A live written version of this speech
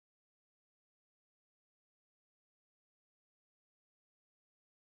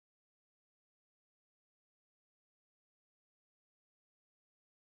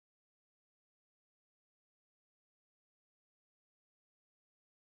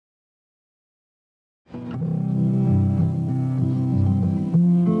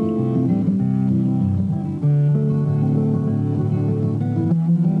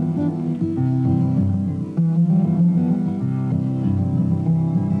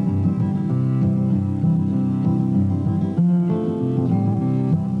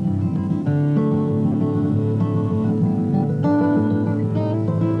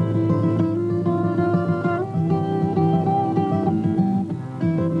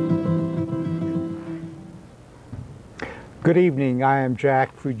Good evening, I am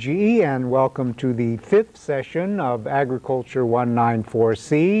Jack Fujii and welcome to the 5th session of Agriculture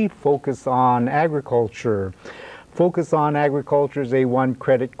 194C, Focus on Agriculture. Focus on Agriculture is a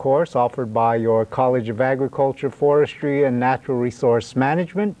 1-credit course offered by your College of Agriculture, Forestry, and Natural Resource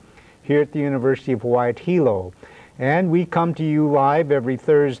Management here at the University of Hawaii at Hilo. And we come to you live every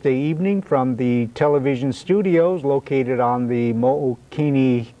Thursday evening from the television studios located on the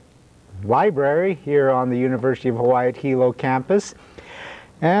Mookini Library here on the University of Hawaii at Hilo campus.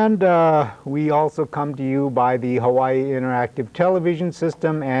 And we also come to you by the Hawaii Interactive Television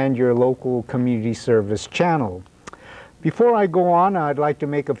System and your local community service channel. Before I go on, I'd like to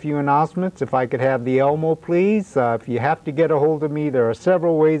make a few announcements. If I could have the Elmo, please. If you have to get a hold of me, there are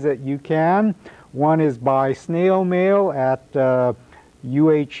several ways that you can. One is by snail mail at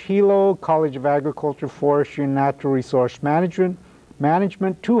UH Hilo, College of Agriculture, Forestry, and Natural Resource Management,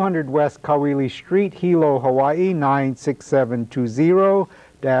 200 West Kawili Street, Hilo, Hawaii,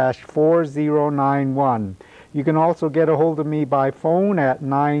 96720-4091. You can also get a hold of me by phone at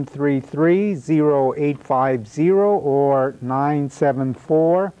 933-0850 or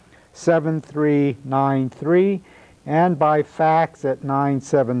 974-7393 and by fax at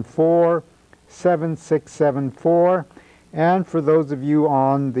 974-7674. And for those of you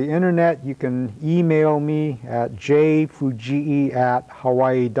on the internet, you can email me at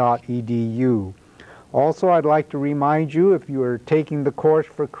jfujii@hawaii.edu. Also, I'd like to remind you, if you are taking the course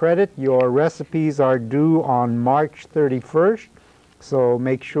for credit, your recipes are due on March 31st. So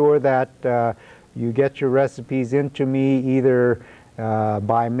make sure that you get your recipes into me either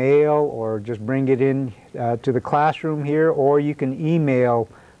by mail or just bring it in to the classroom here, or you can email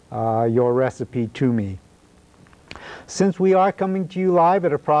your recipe to me. Since we are coming to you live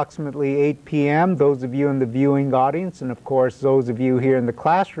at approximately 8 p.m., those of you in the viewing audience and of course those of you here in the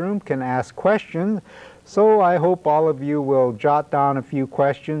classroom can ask questions. So I hope all of you will jot down a few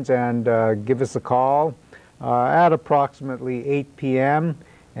questions and give us a call at approximately 8 p.m.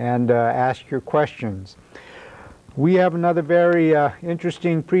 and ask your questions. We have another very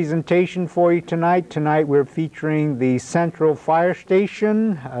interesting presentation for you tonight. Tonight we're featuring the Central Fire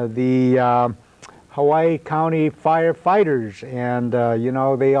Station, the Hawaii County Firefighters, and you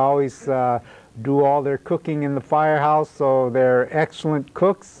know, they always do all their cooking in the firehouse, so they're excellent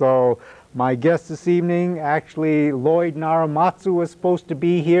cooks. So my guest this evening, actually Lloyd Naramatsu, was supposed to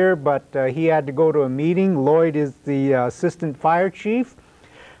be here, but he had to go to a meeting. Lloyd is the assistant fire chief,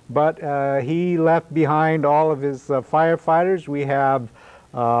 but he left behind all of his firefighters. We have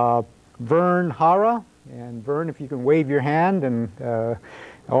Vern Hara, and Vern, if you can wave your hand, and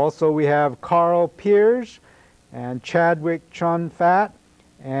also we have Carl Perce and Chadwick Chun Fat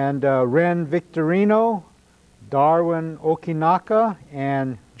and Ren Victorino, Darwin Okinaka,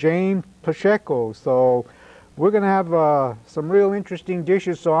 and James Pacheco. So we're going to have some real interesting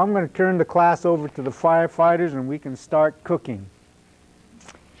dishes. So I'm going to turn the class over to the firefighters and we can start cooking.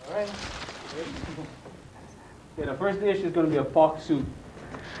 All right. Okay, the first dish is going to be a pork soup.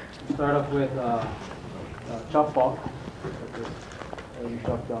 Start off with chopped pork.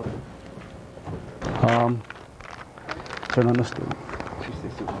 Chopped up. Turn on the stove.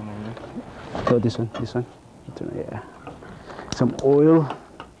 Oh, this one. Yeah. Some oil.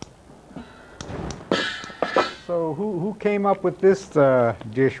 So who came up with this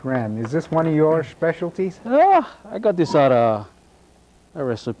dish, Ren? Is this one of your specialties? I got this out of a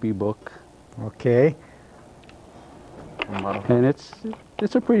recipe book. Okay. And it's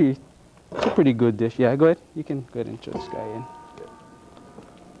a pretty good dish. Yeah, go ahead. You can go ahead and throw this guy in.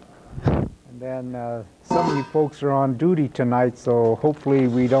 And then some of you folks are on duty tonight, so hopefully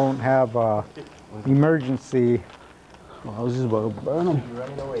we don't have emergency. Oh, I was just about to burn them.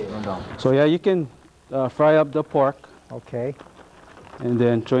 So yeah, you can fry up the pork. Okay. And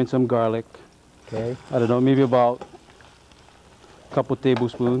then throw in some garlic. Okay. I don't know, maybe about a couple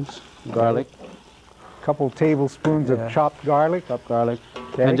tablespoons garlic. A couple tablespoons of chopped garlic. Chopped garlic.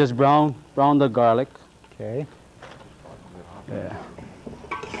 Okay. And just brown the garlic. Okay. Yeah.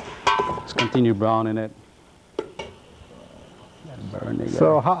 Just continue browning it.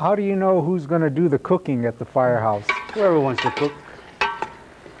 So how do you know who's going to do the cooking at the firehouse? Whoever wants to cook.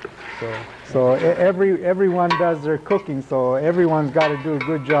 So everyone does their cooking, so everyone's got to do a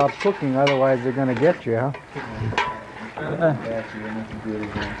good job cooking, otherwise they're going to get you, huh?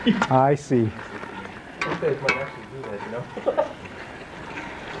 I see.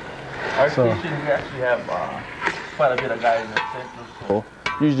 Our station, we actually have quite a bit of guys at Central. So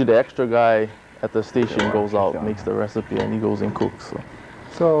usually the extra guy at the station goes out, makes the recipe, and he goes and cooks.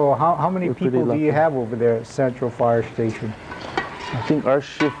 So how many people do you have over there at Central Fire Station? I think our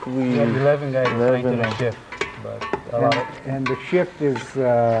shift, we have 11 guys assigned to the shift. but a lot of, And the shift is,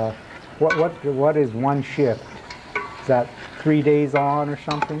 what is one shift? Is that 3 days on or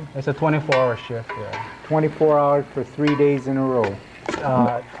something? it's a 24-hour shift. Yeah. 24 hours for 3 days in a row.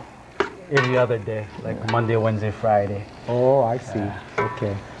 Every other day, like Monday, Wednesday, Friday. Oh, I see.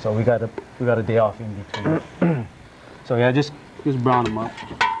 Okay. So we got a day off in between. So yeah, just brown them up.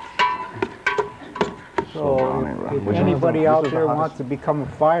 So if anybody out there wants to become a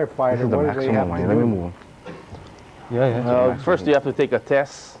firefighter, what do they have to do? Yeah. First, you have to take a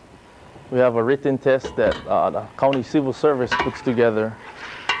test. We have a written test that the county civil service puts together.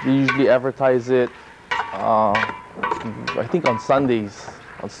 They usually advertise it, I think on Sundays.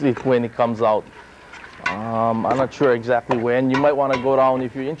 I'll see when it comes out. I'm not sure exactly when. You might want to go down,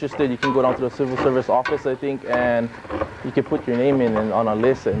 if you're interested, you can go down to the civil service office, I think, and you can put your name in and on a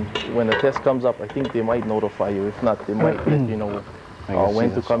list, and when the test comes up, I think they might notify you. If not, they might let you know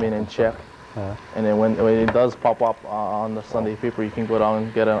when to come in and check. And then when it does pop up on the Sunday paper, you can go down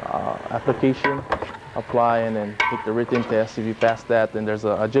and get an application, apply, and then take the written test. If you pass that, then there's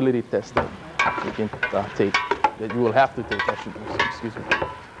an agility test that you can take, that you will have to take, excuse me.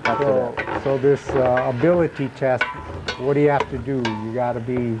 So this ability test, what do you have to do? You got to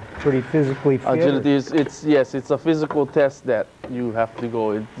be pretty physically fit? Agility is, it's a physical test that you have to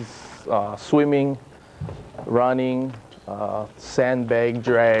go. It's swimming, running, sandbag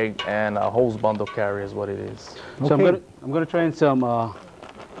drag, and a hose bundle carry is what it is. So I'm gonna try in some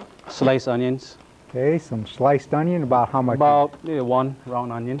sliced onions. Okay, some sliced onion, about how much? About one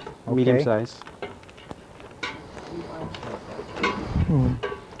round onion, medium size.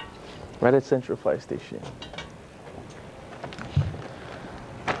 Right at Central Fire Station.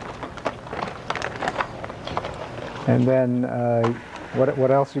 And then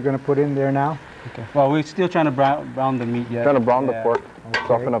what else are you going to put in there now? Okay. Well, we're still trying to brown the meat yet. Trying to brown the pork,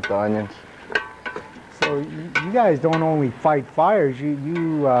 soften up the onions. So you guys don't only fight fires, you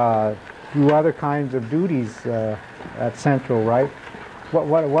do other kinds of duties at Central, right?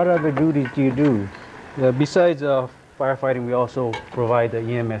 What other duties do you do? Besides firefighting, we also provide the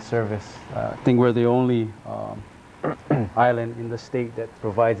EMS service. I think we're the only island in the state that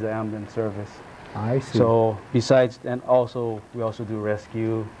provides the ambulance service. I see. So besides, and also we also do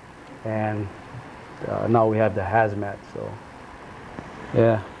rescue, and now we have the hazmat. So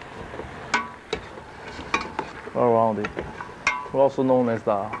yeah. All around it. We're also known as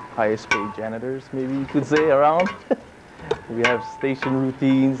the highest paid janitors, maybe you could say, around. We have station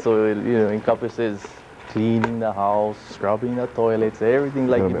routines, so it encompasses cleaning the house, scrubbing the toilets, everything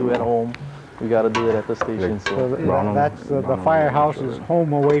like you do at home. We got to do it at the station. So that's the firehouse's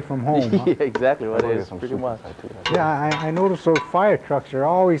home away from home. Huh? Yeah, exactly what it is, pretty much. Yeah, I noticed those fire trucks are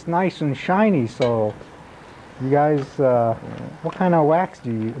always nice and shiny. So, you guys, what kind of wax do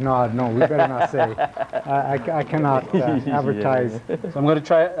you? No, we better not say. I cannot advertise. So I'm going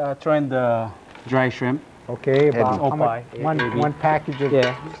to try in the dry shrimp. Okay, about how much? Opie. One package of.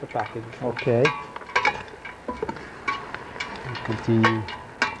 Yeah, just a package. Okay. Continue.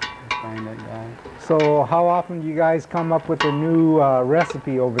 Find that guy. So how often do you guys come up with a new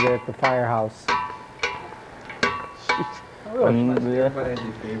recipe over there at the firehouse?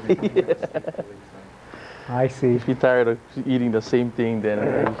 I see. If you're tired of eating the same thing, then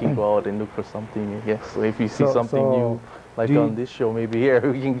you can go out and look for something. Yes, so if you see something new, like on this show, maybe here,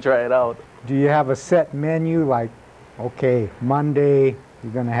 we can try it out. Do you have a set menu, like, okay, Monday,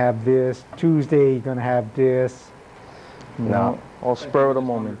 you're going to have this, Tuesday, you're going to have this? No. All spur of the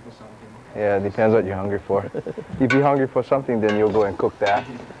moment. Yeah, it depends what you're hungry for. If you're hungry for something, then you'll go and cook that.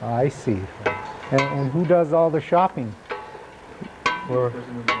 I see. And who does all the shopping? Or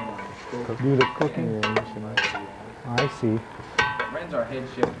do the cooking? I see. Vern's our head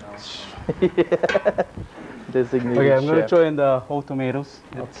chef now. Yeah. Designated Okay, I'm going to chef. throw in the whole tomatoes.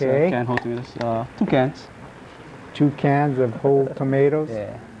 It's, Okay. Canned whole tomatoes. 2 cans. 2 cans of whole tomatoes?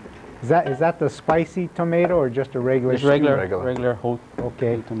 Yeah. Is that the spicy tomato or just a regular? Just regular whole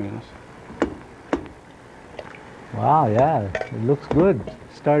tomatoes. Wow, yeah, it looks good.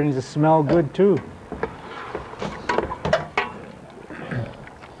 Starting to smell good too.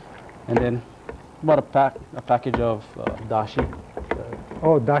 And then about a package of dashi.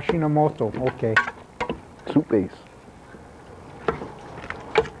 Oh, dashinamoto, okay. Soup base.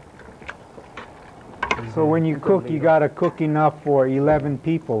 So when you cook, you gotta cook enough for 11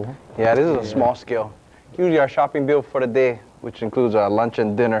 people. Yeah, this is a small scale. Usually our shopping bill for the day, which includes our lunch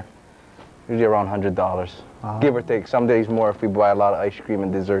and dinner, usually around $100. Give or take. Some days more if we buy a lot of ice cream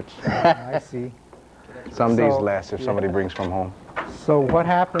and desserts. I see. Some days less if somebody brings from home. So what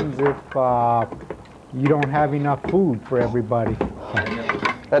happens if you don't have enough food for everybody?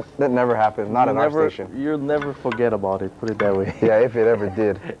 That never happened. Not at our station. You'll never forget about it. Put it that way. Yeah, if it ever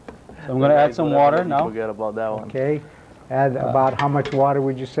did. So I'm going to add some water now. Forget about that one. Okay. Add about how much water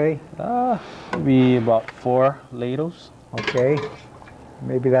would you say? Maybe about 4 ladles. Okay.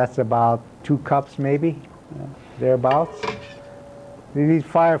 Maybe that's about 2 cups, maybe, thereabouts. These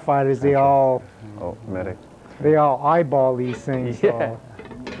firefighters, they all Medic. eyeball these things. Yeah.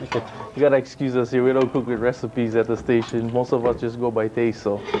 So. You gotta excuse us here. We don't cook with recipes at the station. Most of us just go by taste.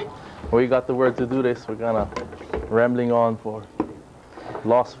 So when we got the word to do this, we're kind of rambling on for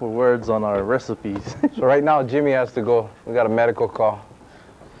lost for words on our recipes. So right now, Jimmy has to go. We got a medical call.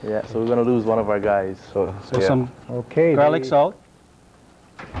 Yeah, so we're gonna lose one of our guys. So yeah. some Okay. garlic salt.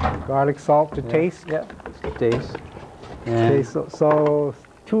 Garlic salt to taste. Yeah, to taste. And Okay. So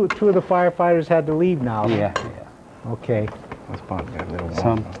two of the firefighters had to leave now. yeah. Okay. That's fine. Got a little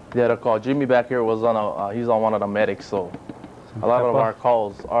Some Yeah, the call. Jimmy back here was on a. He's on one of the medics, so a lot of pepper. our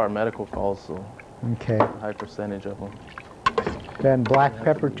calls are medical calls. So Okay. a high percentage of them. Then black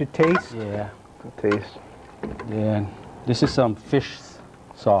pepper to taste. yeah. taste. Yeah. This is some fish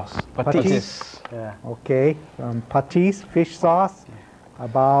sauce. Patis. Yeah. Okay. Patis, fish sauce.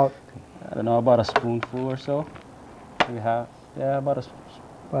 About I don't know, about a spoonful or so. We have about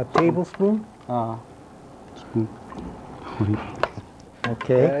a tablespoon. spoon.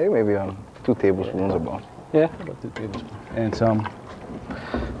 Okay. Yeah, maybe 2 tablespoons about. Yeah, about 2 tablespoons. And some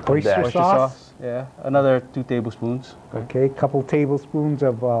Oyster sauce. Yeah, another 2 tablespoons. Okay. Couple tablespoons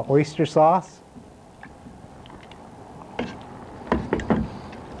of oyster sauce.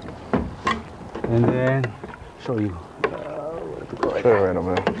 And then show you. Sure, right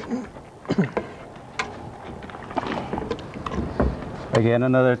over there. Again,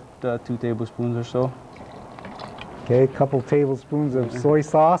 another 2 tablespoons or so. Okay. Couple tablespoons of soy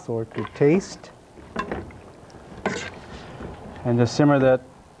sauce or to taste. And just simmer it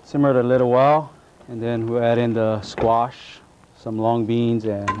a little while, and then we'll add in the squash, some long beans,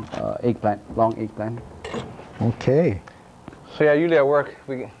 and long eggplant. Okay. So yeah, usually at work,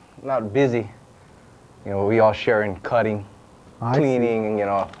 we not busy. You know, we all sharing cutting, I see. cleaning, and, you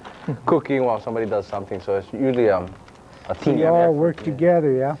know, cooking while somebody does something. So it's usually a team We all effort. work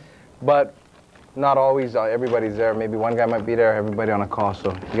together, yeah. But not always everybody's there. Maybe one guy might be there, everybody on a call.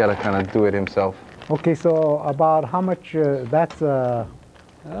 So you got to kind of do it himself. Okay, so about how much? That's a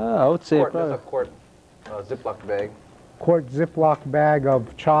I would say There's probably a quart Ziploc bag. quart Ziploc bag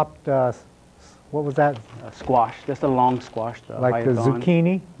of chopped. What was that? squash, just a long squash. The Like the Hyathon.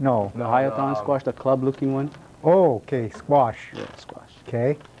 zucchini? No. The Hyathon squash, the club-looking one. Oh, okay, squash. Yeah, squash.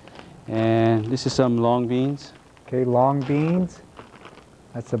 Okay. And this is some long beans. Okay, long beans.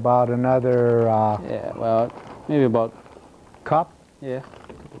 That's about another Yeah, well, maybe about cup. a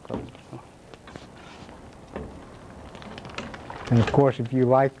couple cups. And of course, if you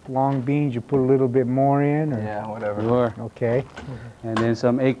like long beans, you put a little bit more in. Or, Yeah, whatever. Sure. Okay. And then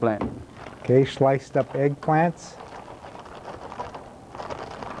some eggplant. Okay, sliced up eggplants.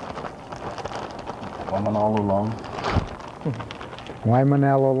 All along.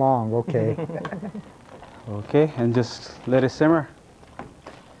 Wymanello long. Okay. Okay, and just let it simmer.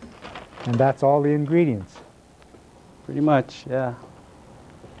 And that's all the ingredients. Pretty much, yeah.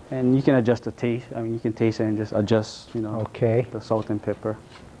 And you can adjust the taste. I mean, you can taste it and just adjust, you know, Okay. the salt and pepper.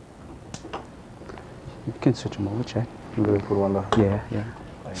 You can switch them over, check. I'm gonna put one there. Yeah.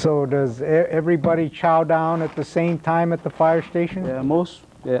 So does everybody chow down at the same time at the fire station? Yeah, most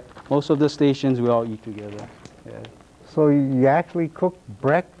of the stations we all eat together. Yeah. So you actually cook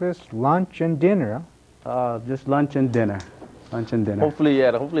breakfast, lunch, and dinner? Just lunch and dinner. Lunch and dinner. Hopefully,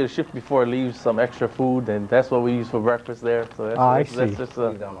 hopefully the shift before leaves some extra food, and that's what we use for breakfast there. So that's, I that's see. just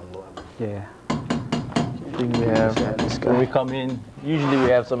a Yeah. thing we have. When we come in, usually we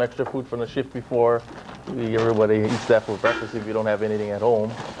have some extra food from the shift before. Everybody eats that for breakfast if you don't have anything at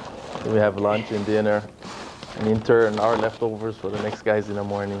home. Then we have lunch and dinner, and in turn our leftovers for the next guys in the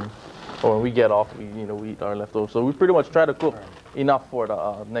morning. Or when we get off, we eat our leftovers. So we pretty much try to cook enough for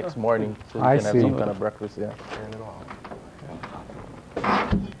the next morning so we I can have see. some kind of breakfast. Yeah.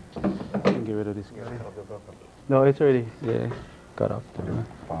 You can get rid of this guy. No, it's already cut off.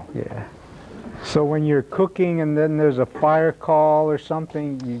 Yeah. So when you're cooking and then there's a fire call or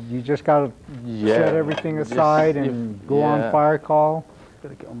something, you just got to set everything aside and go on fire call?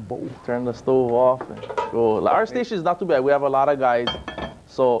 Gotta get on both. Turn the stove off and go. Our station is not too bad. We have a lot of guys.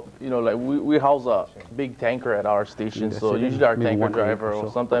 So, like we house a big tanker at our station. That's So it, usually our maybe tanker 1 driver, or or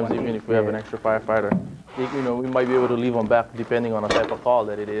so. sometimes even if we have an extra firefighter, we might be able to leave them back depending on the type of call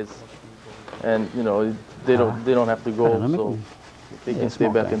that it is. And, they don't have to go. So they can stay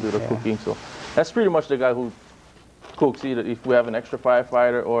back and do the cooking. So that's pretty much the guy who cooks. Either if we have an extra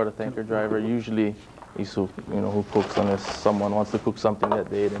firefighter or the tanker driver, usually he's who who cooks unless someone wants to cook something that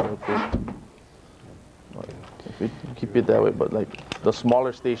day, then he'll cook. We keep it that way, but like the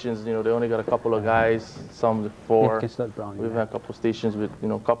smaller stations, they only got a couple of guys, some with 4. Can start browning. We've had a couple of stations with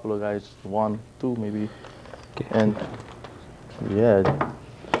a couple of guys, 1, 2 maybe, and yeah,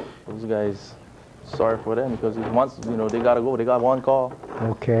 those guys. Sorry for them because once they gotta go, they got 1 call.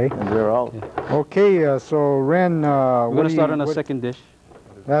 Okay. And they're out. Yeah. Okay. So Ren, we're gonna start on a second dish.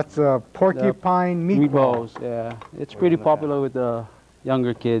 That's porcupine meatballs. Yeah, it's pretty popular with the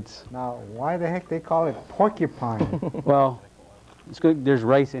younger kids. Now, why the heck they call it porcupine? Well, it's good. There's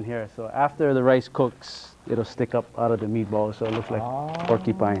rice in here, so after the rice cooks, it'll stick up out of the meatballs, so it looks like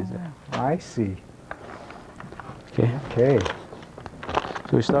porcupines. I see. Okay. Okay.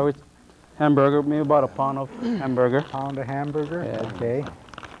 So we start with hamburger, maybe about a pound of hamburger. Pound of hamburger. Yeah. Okay.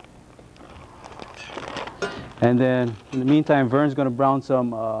 And then, in the meantime, Vern's gonna brown some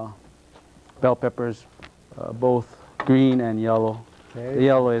bell peppers, both green and yellow. Okay. The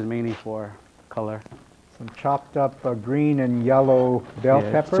yellow is mainly for color. Some chopped up green and yellow bell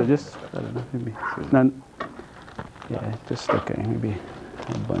pepper. So just, I don't know, maybe none. Yeah, just okay, maybe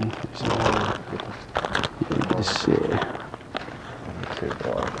a bunch. Just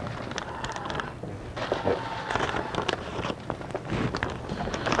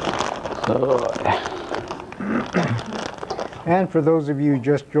And for those of you who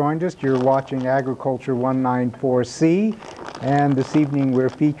just joined us, you're watching Agriculture 194C, and this evening we're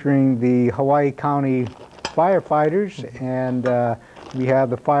featuring the Hawaii County Firefighters, and we have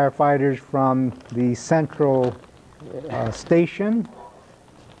the firefighters from the Central Station,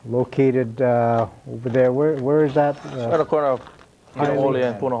 located over there. Where is that? At the corner of Hilo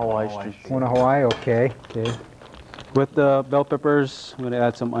and Puna Hawaii Street. Puna Hawaii, okay. okay. With the bell peppers, I'm gonna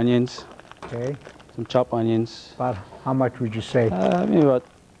add some onions, Okay. some chopped onions. About how much would you say? Maybe about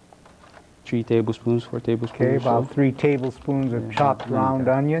 3 tablespoons, 4 tablespoons. Okay, or so. about 3 tablespoons of chopped round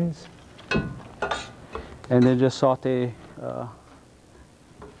onions. And then just saute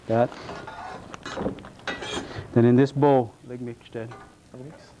that. Then in this bowl, leg mix that.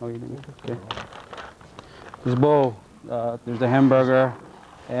 Oh, you didn't? Okay. This bowl, there's the hamburger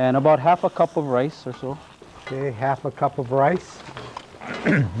and about half a cup of rice or so. Okay, half a cup of rice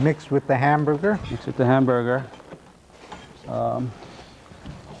mixed with the hamburger. Mix with the hamburger. About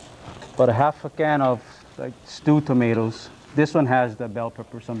a half a can of like stewed tomatoes. This one has the bell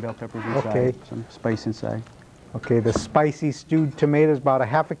pepper, some bell peppers inside, Okay. some spice inside. Okay, the spicy stewed tomatoes, about a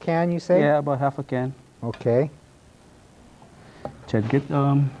half a can, you say? Yeah, about half a can. Okay. Chad, get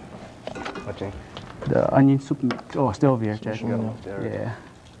Watching. the onion soup mix. Oh, still over here, Chad. Yeah.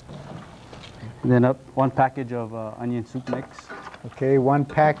 And then 1 package of onion soup mix. Okay, 1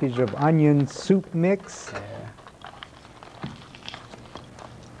 package of onion soup mix.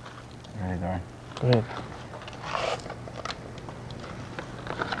 Ready, Darwin? Go ahead.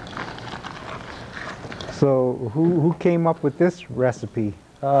 So who came up with this recipe?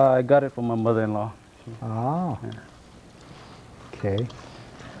 I got it from my mother-in-law. Ah. Okay.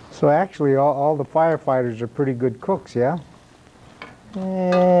 So actually all the firefighters are pretty good cooks, yeah?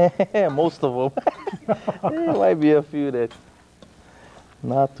 Most of them. There might be a few that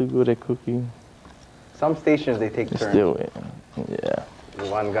not too good at cooking. Some stations they take turns. Still, yeah.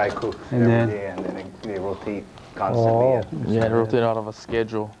 One guy cooks And every then- day, and then they rotate constantly. Oh. Yeah, rotate out of a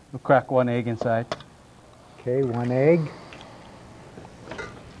schedule. We'll crack 1 egg inside. Okay, 1 egg.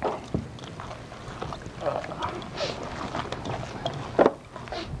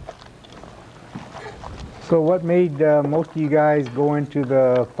 So what made most of you guys go into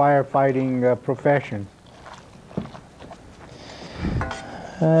the firefighting profession?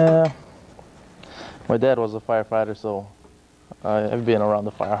 My dad was a firefighter, so I've been around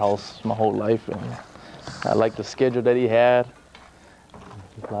the firehouse my whole life, and I like the schedule that he had.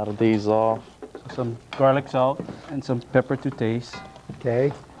 A lot of days off. So some garlic salt and some pepper to taste.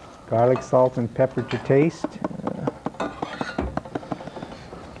 Okay, garlic, salt, and pepper to taste.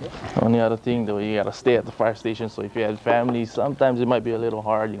 Only other thing though, you gotta stay at the fire station. So if you had family, sometimes it might be a little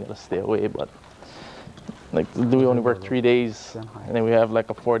hard. You gotta stay away, but like we only work 3 days, and then we have like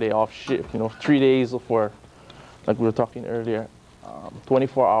a 4-day off shift. 3 days for, like we were talking earlier,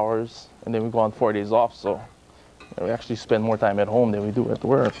 24 hours, and then we go on 4 days off. So we actually spend more time at home than we do at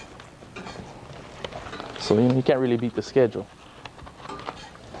work. So you can't really beat the schedule.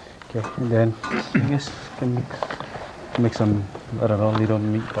 Okay, and then I guess you can make some, I don't know, little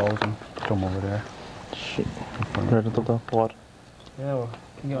meatballs and put them over there. Shit. Right into the pot. Yeah, or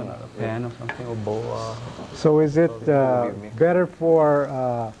can you get another pan or something, or bowl. So is it better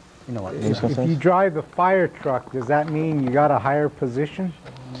for You know what? If you drive the fire truck, does that mean you got a higher position?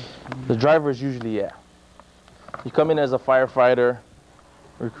 The drivers usually, yeah. You come in as a firefighter,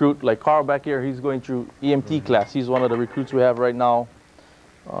 recruit, like Carl back here, he's going through EMT class. He's one of the recruits we have right now.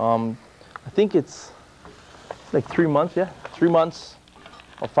 I think it's like 3 months, yeah? 3 months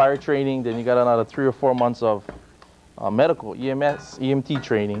of fire training, then you got another 3 or 4 months of medical, EMS, EMT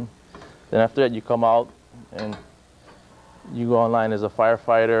training. Then after that, you come out and you go online as a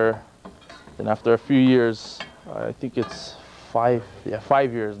firefighter. Then after a few years, I think it's 5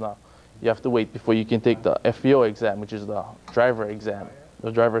 years now, you have to wait before you can take the FEO exam, which is the driver exam,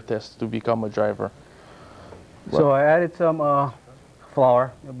 the driver test to become a driver. So I added some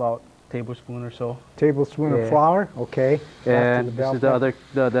flour, about a tablespoon or so. Tablespoon of flour, okay. And this is the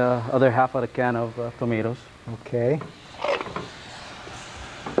other half of the can of tomatoes. Okay.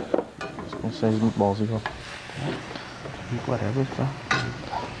 Say meatballs, you go. Whatever, so.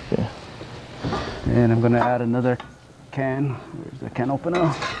 Yeah. And I'm gonna add another can. Where's the can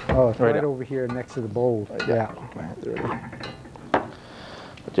opener? Oh, it's right over here next to the bowl. Yeah.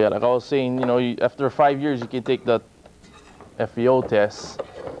 But yeah, like I was saying, you know, after 5 years, you can take the FEO test.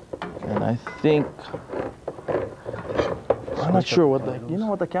 And I think, I'm not sure what you know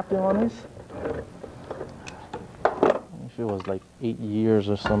what the captain one is? If it was like 8 years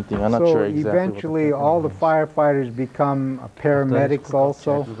or something, I'm not sure exactly. So eventually all the firefighters become paramedics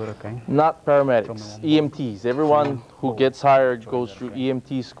also? Not paramedics, EMTs. Everyone who gets hired goes through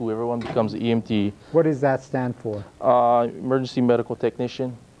EMT school. Everyone becomes an EMT. What does that stand for? Emergency medical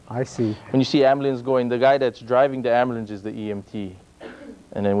technician. I see. When you see ambulance going, the guy that's driving the ambulance is the EMT.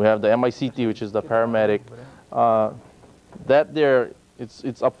 And then we have the MICT, which is the paramedic. That there,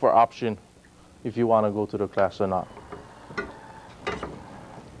 it's up for if you want to go to the class or not.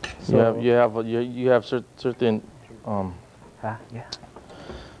 So you have certain yeah.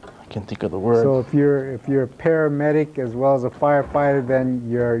 I can't think of the word. So if you're a paramedic as well as a firefighter, then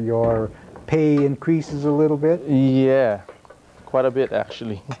your pay increases a little bit? Yeah, quite a bit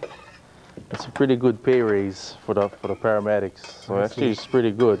actually. It's a pretty good pay raise for the paramedics. So actually it's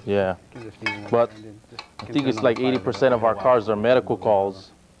pretty good, yeah. But I think it's like 80% of our cars are medical calls.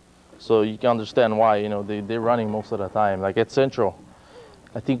 So you can understand why, you know, they're running most of the time. Like at Central,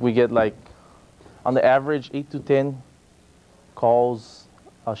 I think we get like, on the average, 8 to 10 calls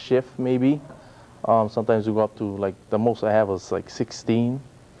a shift maybe. Sometimes we go up to like, the most I have is like 16,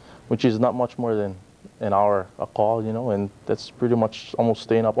 which is not much more than an hour a call, you know, and that's pretty much almost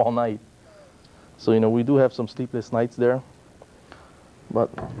staying up all night. So, you know, we do have some sleepless nights there, but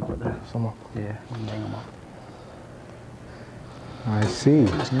some. Yeah. I see.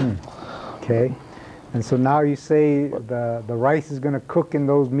 Okay. And so now you say the rice is going to cook in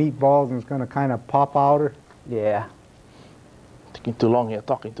those meatballs and it's going to kind of pop out? Or? Yeah. Taking too long here,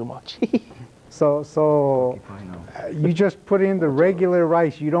 talking too much. So you just put in the regular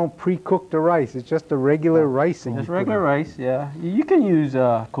rice. You don't pre-cook the rice. It's just the regular rice. Just regular rice, yeah. You can use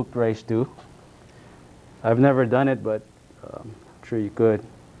cooked rice too. I've never done it, but I'm sure you could.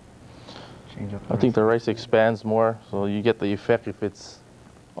 I think the rice expands more, so you get the effect if it's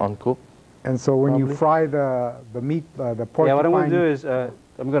uncooked. And so when you fry the meat, the porcupine... Yeah, what I'm going to do is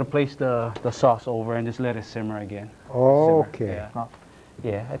I'm going to place the sauce over and just let it simmer again. Oh, okay.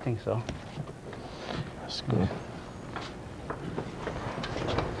 Yeah, I think so. That's good.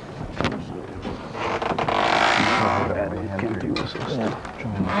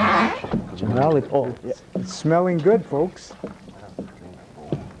 Well, it's smelling good, folks.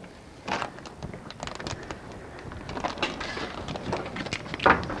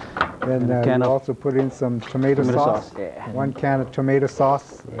 Then you also put in some tomato sauce. Yeah. 1 can of tomato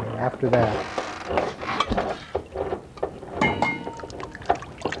sauce after that.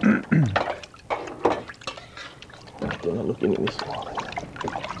 They're not looking at this one.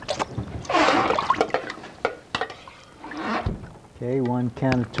 Okay, 1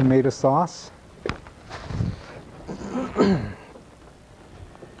 can of tomato sauce.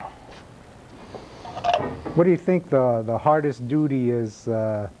 What do you think the hardest duty is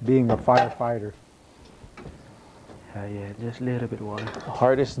being a firefighter? Yeah, just a little bit water.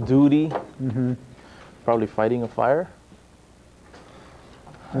 Hardest duty? Probably fighting a fire.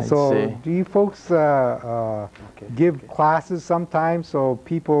 And so do you folks give classes sometimes so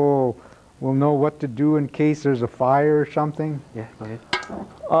people will know what to do in case there's a fire or something? Yeah, go ahead.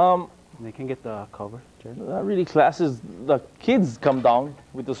 They can get the cover. Not really classes. The kids come down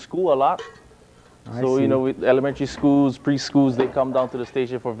with the school a lot. So, you know, with elementary schools, preschools, they come down to the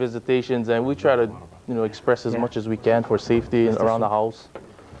station for visitations, and we try to, you know, express as much as we can for safety around the house.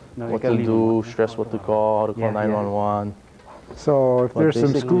 What to do, stress what to call, how to call 911. So if But there's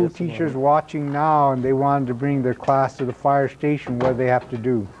some basically, school that's about teachers it. watching now and they wanted to bring their class to the fire station, what do they have to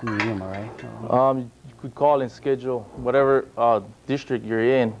do? Medium, all right? You could call and schedule whatever district you're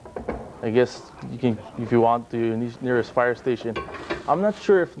in. I guess you can, if you want, to your nearest fire station. I'm not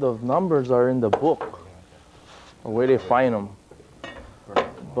sure if the numbers are in the book or where they find them,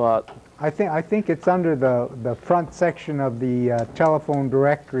 but I think it's under the front section of the telephone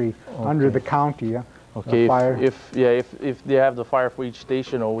directory under the county. Yeah? okay, Fire. if they have the fire for each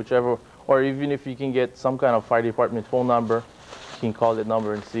station or whichever, or even if you can get some kind of fire department phone number, you can call that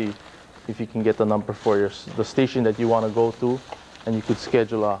number and see if you can get the number for the station that you want to go to, and you could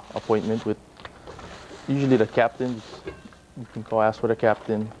schedule an appointment with usually the captain. You can call, ask for the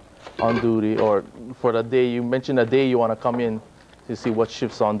captain on duty, or for the day, you mentioned the day you want to come in to see what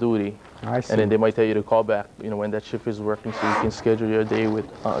shift's on duty. I see. And then they might tell you to call back, when that shift is working, so you can schedule your day with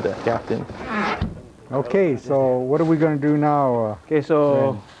the captain. Okay, so what are we going to do now? Okay,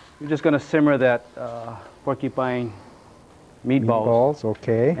 so we're just gonna simmer that porcupine meatballs. Meatballs,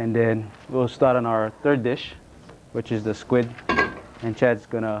 okay. And then we'll start on our third dish, which is the squid. And Chad's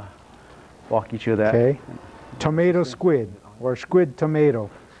gonna walk you through that. Okay. Tomato squid, or squid tomato.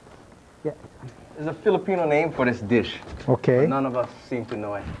 There's a Filipino name for this dish. Okay. None of us seem to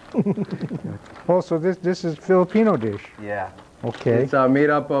know it. Oh, so this is Filipino dish. Yeah. Okay. It's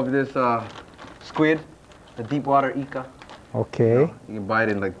made up of this squid, the deep water Ika. Okay. You can buy it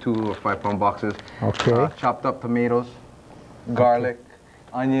in like 2 or 5 pound boxes. Okay. Chopped up tomatoes, garlic,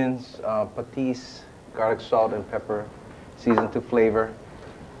 onions, patis, garlic salt and pepper, seasoned to flavor,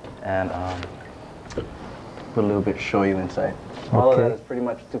 and put a little bit shoyu inside. All of that Okay. is pretty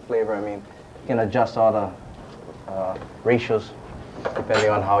much to flavor. I mean, you can adjust all the ratios depending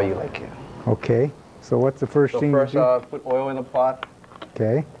on how you like it. Okay. So what's the first So thing first, you do? put oil in the pot.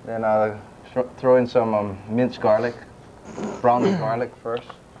 Okay. Then throw in some minced garlic. Brown the garlic first.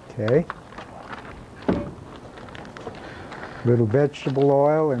 Okay. Little vegetable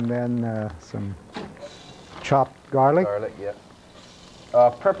oil and then some chopped garlic. Garlic, yeah.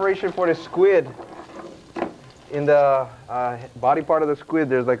 Preparation for the squid. In the body part of the squid,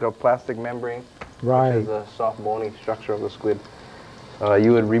 there's like a plastic membrane, Right. which is the soft bony structure of the squid.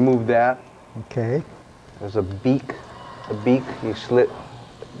 You would remove that. Okay. There's a beak. The beak, you slit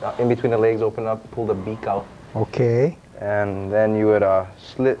in between the legs, open up, pull the beak out. Okay. And then you would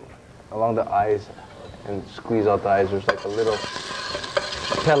slit along the eyes and squeeze out the eyes. There's like a little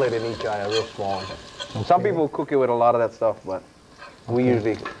pellet in each eye, a real small one. Some people cook it with a lot of that stuff, but we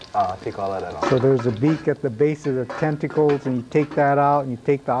usually take all of that out. So there's a beak at the base of the tentacles, and you take that out, and you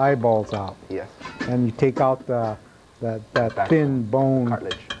take the eyeballs out, Yes, and you take out that Back thin bone.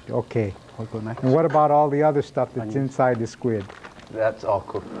 cartilage. Okay. I'll go next. And what about all the other stuff that's inside the squid? That's all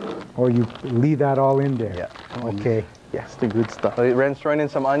cooked. Or you leave that all in there? Yeah. Okay. Yes, the good stuff. So Ren's throwing in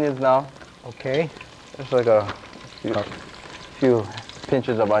some onions now. Okay. Just like a few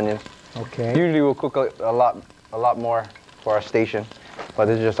pinches of onion. Okay. Usually we'll cook a lot more for our station, but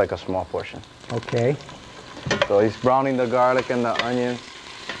this is just like a small portion. Okay. So he's browning the garlic and the onions.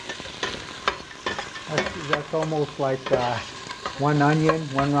 That's almost like one onion,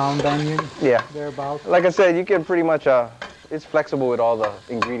 one round onion, Yeah. thereabouts. Like I said, you can pretty much, it's flexible with all the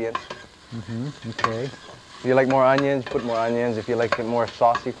ingredients. Okay. If you like more onions, put more onions. If you like it more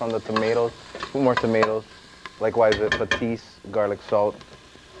saucy from the tomatoes, put more tomatoes. Likewise with patis, garlic salt.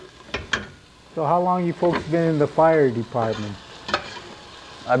 So how long you folks been in the fire department?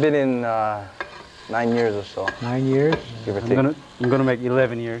 I've been in 9 years or so, 9 years? give or take. I'm gonna make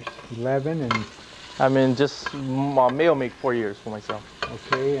 11 years. 11, and I mean, just May will make 4 years for myself.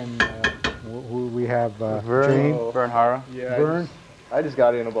 okay, and who we have? Vern, Vern Hara. Yeah, Vern. I just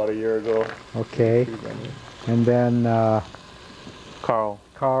got in about a year ago. Okay, and then Carl.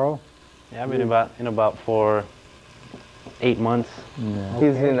 Carl. Yeah, I've been about for 8 months.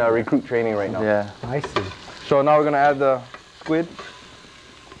 He's in recruit training right now. Yeah. I see. So now we're gonna add the squid.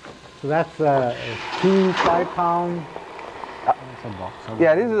 So that's 2 5-pound.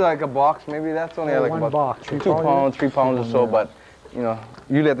 Yeah, this is like a box. Maybe that's only like one about box. 2 pounds, 3 pounds or so. But you know,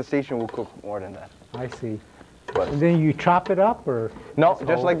 usually at the station we'll cook more than that. I see. But And then you chop it up, or? no,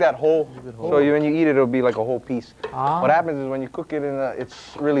 just like that whole. So when you eat it, it'll be like a whole piece. Ah. What happens is when you cook it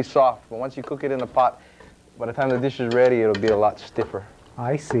it's really soft. But once you cook it in the pot, by the time the dish is ready, it'll be a lot stiffer.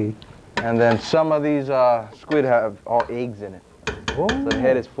 I see. And then some of these squid have all eggs in it. Oh. So the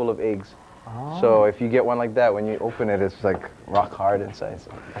head is full of eggs. So if you get one like that, when you open it, it's like rock hard inside.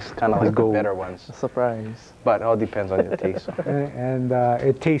 So that's kind of like the better ones. Surprise. But it all depends on your taste. And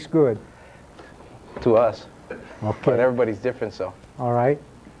it tastes good. To us. But Okay. everybody's different, so. All right.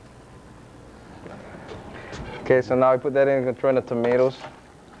 Okay, so now I put that in and throw in the tomatoes.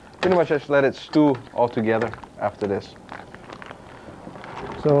 Pretty much just let it stew all together after this.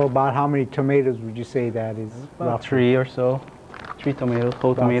 So about how many tomatoes would you say that is? About roughly? 3 or so. 3 tomatoes,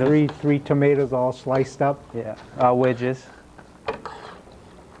 whole About tomatoes. three tomatoes all sliced up. Yeah, wedges.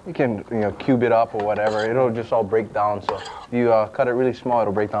 You can, cube it up or whatever. It'll just all break down. So if you cut it really small,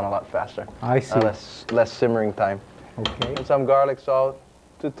 it'll break down a lot faster. I see. Less simmering time. Okay. And some garlic salt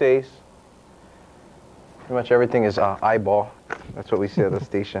to taste. Pretty much everything is eyeball. That's what we say at the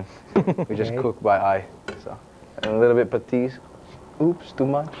station. We just Okay. cook by eye. So, and a little bit patisse. Oops, too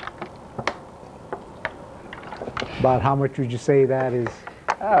much. About how much would you say that is?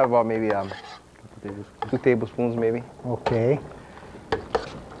 About maybe 2 tablespoons maybe. Okay.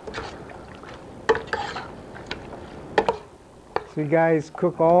 So you guys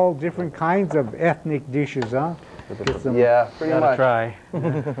cook all different kinds of ethnic dishes, huh? Get some- Yeah, pretty Gotta much. try.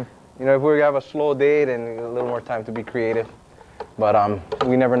 If we have a slow day, then a little more time to be creative. But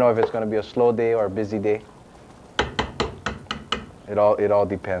we never know if it's going to be a slow day or a busy day. It all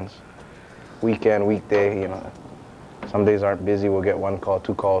depends. Weekend, weekday, Some days aren't busy, we'll get 1 call,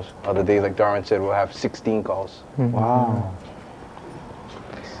 2 calls. Other days, like Darwin said, we'll have 16 calls. Wow.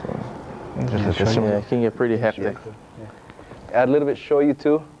 Yeah, it can get pretty hectic. Add a little bit shoyu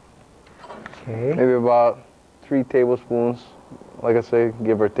too. Okay. Maybe about 3 tablespoons. Like I say,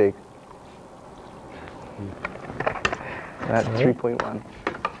 give or take. That's 3.1.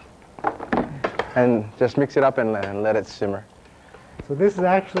 And just mix it up and let it simmer. So this is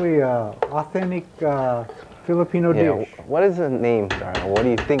actually an authentic Filipino dish. What is the name, Darwin? What do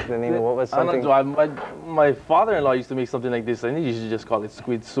you think the name? What was I something? don't know. My father-in-law used to make something like this. I think you should just call it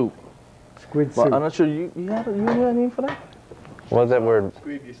squid soup. Squid But soup. I'm not sure. You had a name for that? What was that word?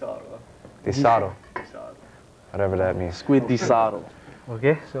 Squid guisado. Disado. Whatever that means. Squid disado.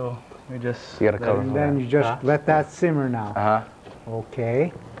 Okay, so we just. You gotta cover. And then you just let that simmer now. Uh-huh.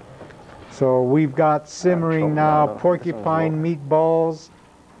 Okay. So we've got simmering now This one's porcupine meatballs,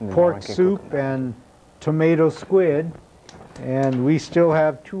 pork soup, and tomato squid. And we still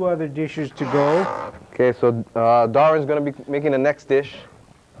have 2 other dishes to go. Okay, so Darwin's gonna be making the next dish.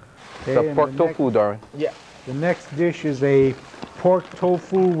 Okay, The and pork the next- tofu, Darwin. The next dish is a pork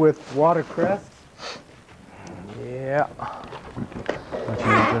tofu with watercress. Yeah.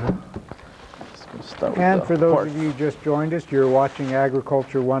 And for those of you who just joined us, you're watching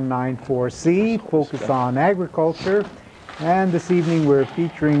Agriculture 194C, Focus on Agriculture. And this evening we're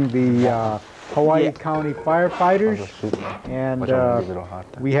featuring the Hawaii County Firefighters. And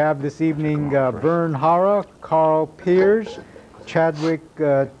we have this evening Vern Hara, Carl Pierce, Chadwick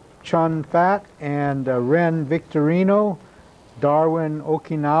Chun Fat, and Ren Victorino, Darwin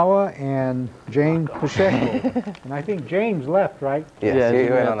Okinawa, and James Pacheco. And I think James left, right? Yes, Yeah, he he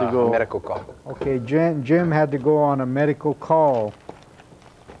went had on to a go. medical call. Okay, Jim had to go on a medical call.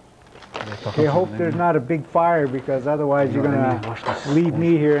 Okay, hope there's not a big fire because otherwise you're gonna leave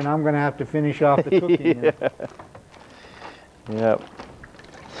me here and I'm gonna have to finish off the cooking. Yep.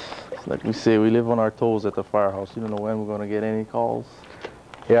 It's like we say, we live on our toes at the firehouse. You don't know when we're gonna get any calls.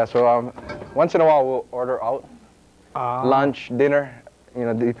 Yeah, so once in a while we'll order out. Lunch, dinner,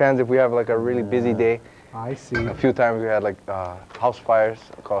 depends if we have like a really busy day. I see. A few times we had like house fires,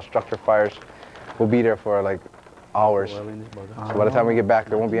 called structure fires. We'll be there for like hours. So by the time we get back,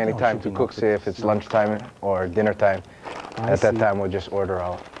 there won't be any time to cook, say if it's lunchtime or dinner time. At that time, we'll just order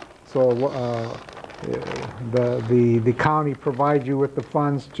out. So the county provides you with the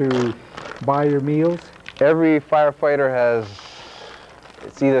funds to buy your meals? Every firefighter has,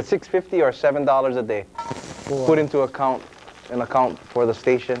 it's either $6.50 or $7 a day. Put into an account for the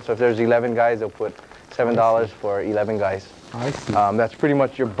station. So if there's 11 guys, they'll put $7 for 11 guys. I see. That's pretty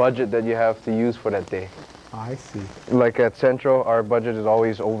much your budget that you have to use for that day. I see. Like at Central, our budget is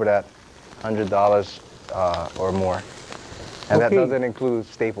always over that $100 or more. And that Okay. doesn't include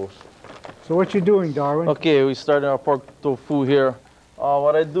staples. So what you doing, Darwin? Okay, we started our pork tofu here.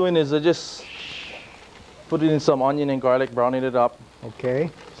 What I'm doing is I just put it in some onion and garlic, browning it up, Okay.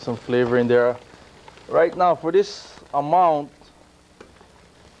 some flavor in there. Right now, for this amount,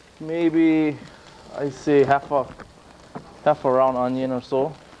 maybe I say half a round onion or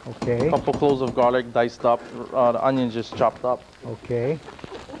so. Okay. A couple cloves of garlic diced up, the onion just chopped up. Okay.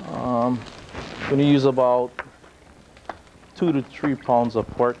 I'm gonna use about 2 to 3 pounds of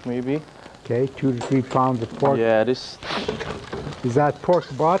pork, maybe. Okay. 2 to 3 pounds of pork. Yeah, this. Is that pork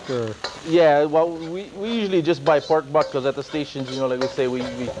butt or? Yeah, well, we usually just buy pork butt because at the stations, like we say, we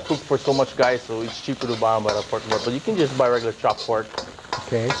cook for so much guys, so it's cheaper to buy them by the pork butt. But you can just buy regular chopped pork,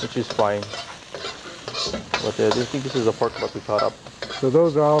 Okay. which is fine. But I think this is the pork butt we cut up. So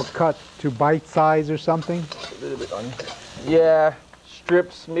those are all cut to bite size or something? little bit on. Yeah,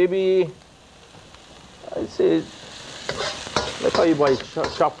 strips, maybe, I'd say, like how you buy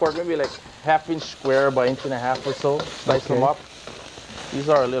chopped pork, maybe like half-inch square by 1.5 inches or so. Slice them up. These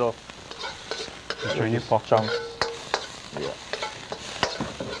are a little pork chunks. Yeah.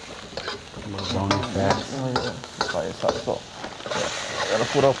 So, gotta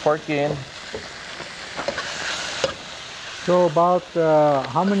put our pork in. So about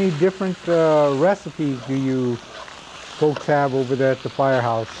how many different recipes do you folks have over there at the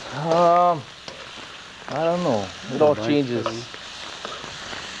firehouse? I don't know. It all changes.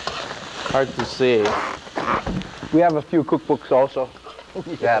 Hard to say. We have a few cookbooks also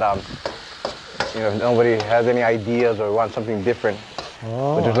that you know, if nobody has any ideas or wants something different,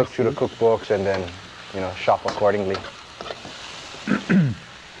 but just look through the cookbooks and then, you know, shop accordingly.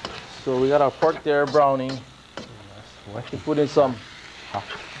 So we got our pork there browning. We put in some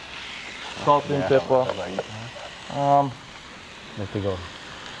salt and pepper. Let it go.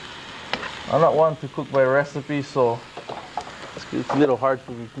 I'm not one to cook by recipe, so it's a little hard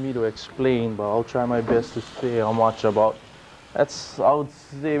for me to explain, but I'll try my best to say how much about. That's, I would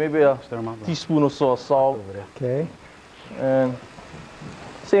say, maybe a teaspoon or so of salt. Okay. And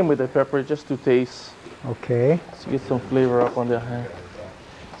same with the pepper, just to taste. Okay. To get some flavor up on there.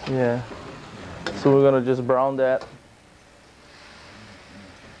 Yeah. So we're gonna just brown that.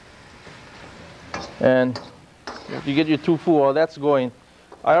 And if you get your tofu, while that's going,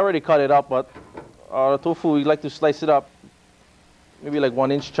 I already cut it up, but the tofu, we like to slice it up, maybe like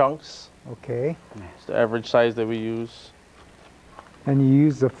 1-inch chunks. Okay. It's the average size that we use. And you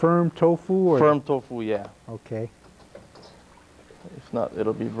use the firm tofu? Or Firm tofu, yeah. Okay. If not,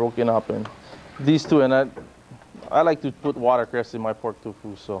 it'll be broken up. And these two, and I like to put watercress in my pork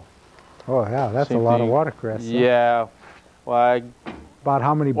tofu, so. Oh yeah, that's Same a lot thing. of watercress. Yeah. Well, I About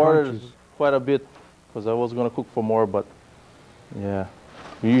how many ordered bunches? quite a bit because I was gonna cook for more, but yeah,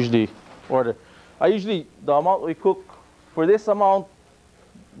 we usually order. The amount we cook, for this amount,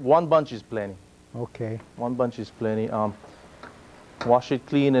 1 bunch is plenty. Okay. 1 bunch is plenty. Wash it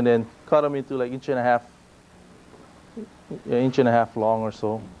clean and then cut them into like 1.5 inch long or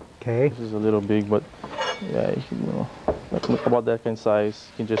so. Okay. This is a little big, but yeah, you know, like about that kind of size.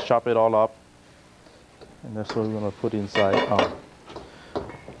 You can just chop it all up, and that's what we're gonna put inside.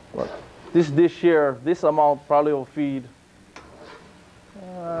 But this dish here, this amount probably will feed,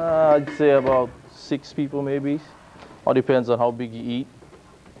 I'd say about 6 people maybe. All depends on how big you eat.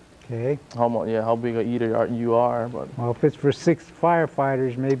 Okay. How big a eater you are. But Well, if it's for 6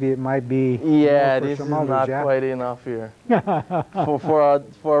 firefighters, maybe it might be. yeah, more for this some is others, not yeah? quite enough here. for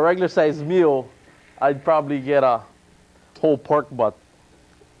a regular sized meal, I'd probably get a whole pork butt,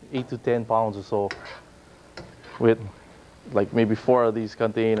 8 to 10 pounds or so, with like maybe 4 of these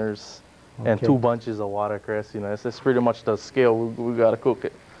containers and Okay. 2 bunches of watercress. You know, that's pretty much the scale we gotta cook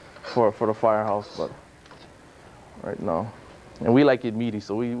it for the firehouse. But right now, and we like it meaty,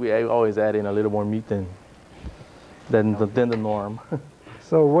 so we always add in a little more meat than the norm.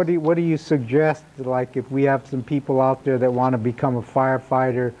 So what do you suggest, like if we have some people out there that want to become a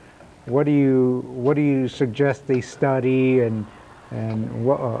firefighter, what do you suggest they study, and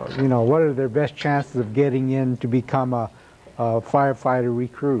what you know, what are their best chances of getting in to become a firefighter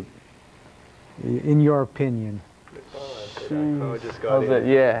recruit, in your opinion? How's that?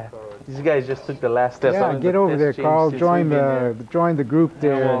 Yeah. These guys just took the last step. Yeah, get over there, Carl. Join the group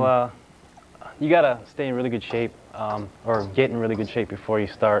there. Yeah, well, you gotta stay in really good shape, or get in really good shape before you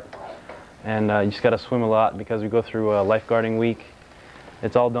start, and you just gotta swim a lot because we go through a lifeguarding week.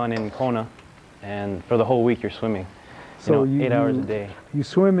 It's all done in Kona, and for the whole week you're swimming. So you know, 8 hours a day. You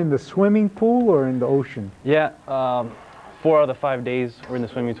swim in the swimming pool or in the ocean? Yeah, 4 out of the 5 days we're in the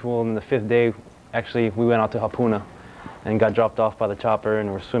swimming pool, and the 5th day, actually, we went out to Hapuna and got dropped off by the chopper,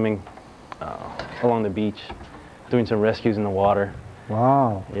 and we're swimming along the beach, doing some rescues in the water.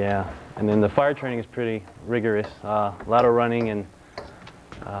 Wow. Yeah, and then the fire training is pretty rigorous. A lot of running and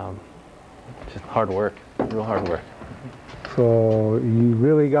just hard work, real hard work. So you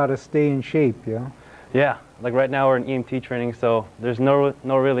really got to stay in shape, yeah? Yeah, like right now we're in EMT training, so there's no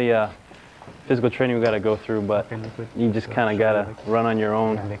really physical training we got to go through, but you just kind of got to run on your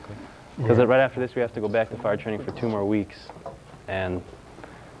own. Because right after this we have to go back to fire training for 2 more weeks, and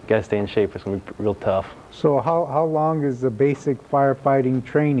got to stay in shape. It's going to be real tough. So how long is the basic firefighting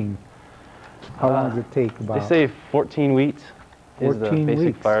training? How long does it take about? They say 14 weeks is the 14 basic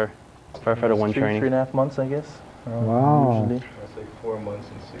weeks. firefighter 1 training. 3.5 months, I guess. Wow. Usually. That's like 4 months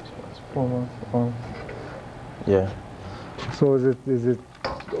and 6 months. 4 months. Yeah. So is it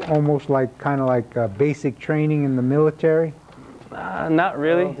almost like kind of like basic training in the military? Not I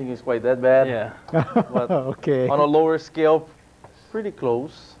really. don't think it's quite that bad. Yeah. But Okay. on a lower scale, pretty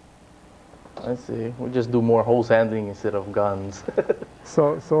close. Let's see. We just do more hose handling instead of guns.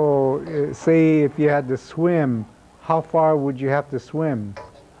 So say if you had to swim, how far would you have to swim?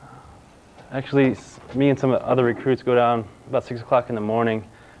 Actually, me and some other recruits go down about 6 o'clock in the morning.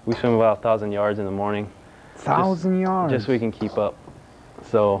 We swim about 1,000 yards in the morning. 1,000 yards? Just so we can keep up.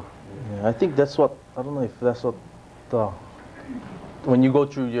 So. Yeah, I think that's what, I don't know if that's what when you go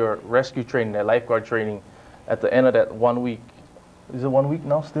through your rescue training, that lifeguard training, at the end of that 1 week, is it 1 week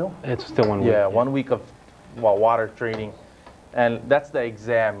now still? It's still 1 week. Yeah, 1 week of water training. And that's the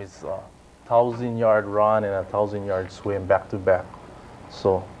exam, is 1,000-yard run and 1,000-yard swim back to back.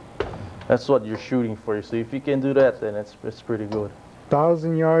 So that's what you're shooting for. So if you can do that, then it's pretty good.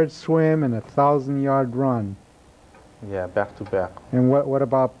 1,000-yard swim and 1,000-yard run. Yeah, back to back. And what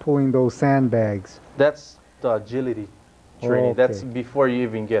about pulling those sandbags? That's the agility training. Okay. That's before you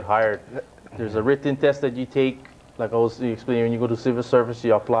even get hired. There's a written test that you take. Like I was explaining, when you go to civil service,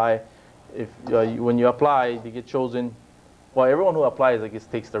 you apply. If when you apply, you get chosen. Well, everyone who applies, I guess,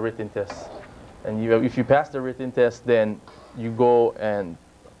 takes the written test. And if you pass the written test, then you go and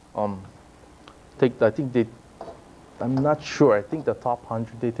take. I think they. I'm not sure. I think the top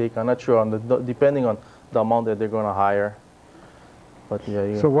 100 they take. I'm not sure on depending on the amount that they're going to hire. But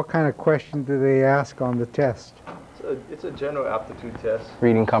yeah. So what kind of question do they ask on the test? It's a general aptitude test.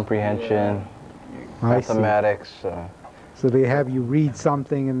 Reading comprehension, mathematics. So they have you read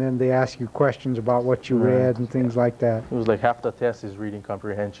something and then they ask you questions about what you read and things like that. It was like half the test is reading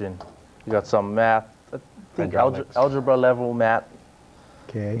comprehension. You got some math, I think Hydraulics. algebra level math.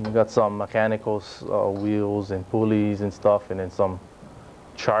 Okay. You got some mechanicals, wheels and pulleys and stuff, and then some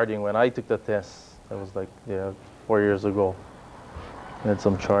charting. When I took the test, that was like 4 years ago. I had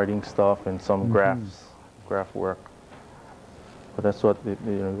some charting stuff and some graph work. But that's what it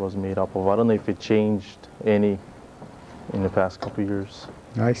was made up of. I don't know if it changed any in the past couple years.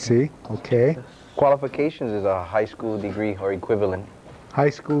 I see. Okay. Qualifications is a high school degree or equivalent. High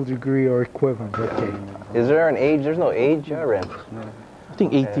school degree or equivalent. Okay. Is there an age? There's no age, Ren? I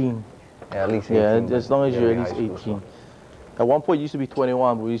think 18. Yeah, at least 18. Yeah, as long as you're at high least school, 18. At one point, it used to be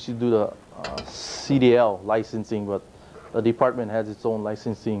 21, but we used to do the CDL licensing, but the department has its own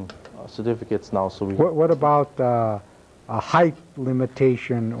licensing certificates now. So we. What about a height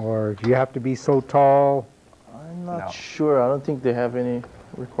limitation, or do you have to be so tall? I'm not sure. I don't think they have any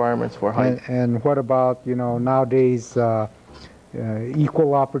requirements for height. And what about, nowadays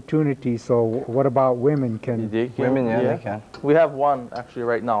equal opportunity? So what about women? Women, yeah, they can. We have one actually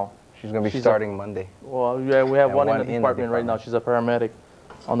right now. She's going to be starting Monday. Well, yeah, we have one in the department right now. She's a paramedic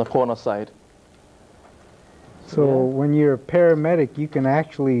on the corner side. So when you're a paramedic, you can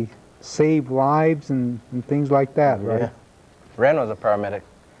actually save lives and things like that, right? Yeah. Ren was a paramedic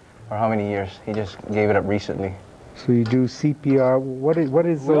for how many years? He just gave it up recently. So you do CPR. What is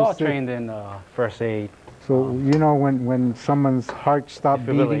We're all those? trained in first aid. So when someone's heart stops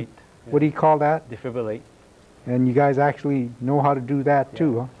beating, Defibrillate. what do you call that? Defibrillate. And you guys actually know how to do that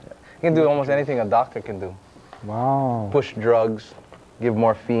too, huh? He can do almost anything a doctor can do. Wow. Push drugs, give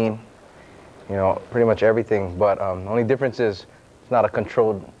morphine, pretty much everything. But the only difference is it's not a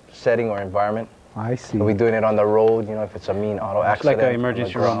controlled setting or environment. I see. We'll be doing it on the road, if it's a mean auto It's accident. like an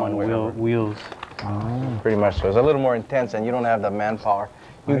emergency on the room ground, on whatever. wheels. Oh. Pretty much so. It's a little more intense and you don't have the manpower.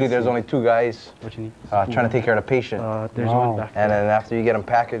 Usually there's only two guys What you need? trying to take care of the patient. There's Wow. one back. And then after you get them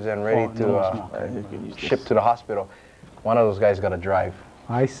packaged and ready to ship to the hospital, one of those guys got to drive,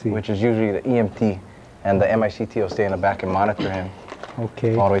 I see. which is usually the EMT. And the MICT will stay in the back and monitor him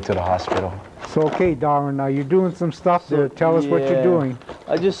Okay. all the way to the hospital. So okay, Darwin, now you're doing some stuff there. Tell us what you're Yeah. doing.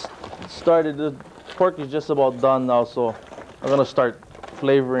 I just started. The pork is just about done now, so I'm gonna start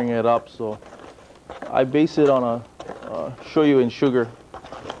flavoring it up. So I base it on a shoyu and sugar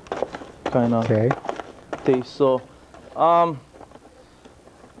kind of Okay. taste. So,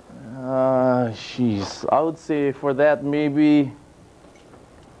 jeez, I would say for that maybe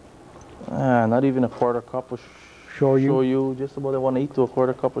not even a quarter cup of shoyu. Just about 1/8 to a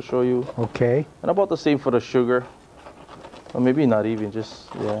quarter cup of shoyu, Okay. and about the same for the sugar. Or maybe not even, just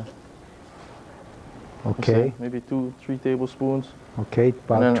Okay. maybe 2-3 tablespoons. Okay.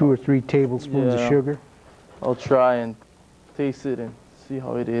 About then- 2 or 3 tablespoons of Yeah. sugar. I'll try and taste it and see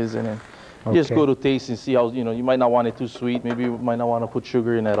how it is, and then just Okay. go to taste and see how, you might not want it too sweet. Maybe you might not want to put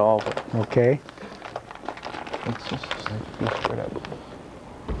sugar in at all. But Okay. it's just,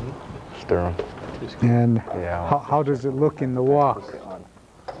 Stir them. And Yeah. how does it look in the wok?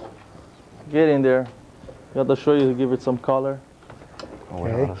 get in there. You have to show you to give it some color. Oh,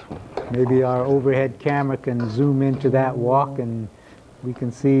 wait, Okay. this one. Maybe our overhead camera can zoom into that wok and we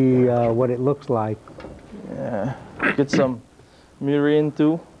can see what it looks like. Yeah. Get some mirin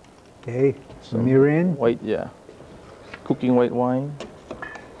too. Okay, some mirin. White, yeah. Cooking white wine.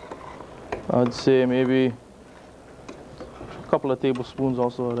 I'd say maybe a couple of tablespoons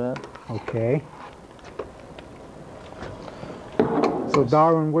also of that. Okay. So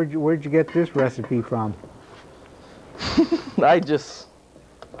Darwin, where'd you get this recipe from? I just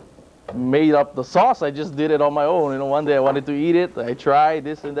made up the sauce. I just did it on my own. You know, one day I wanted to eat it. I tried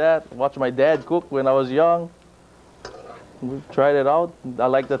this and that. Watched my dad cook when I was young. We tried it out. I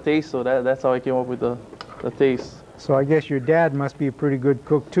like the taste, so that's how I came up with the taste. So I guess your dad must be a pretty good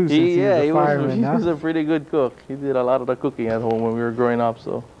cook too, since he was a fireman, he was a pretty good cook. He did a lot of the cooking at home when we were growing up,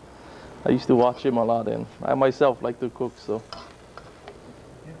 so I used to watch him a lot, and I myself like to cook, so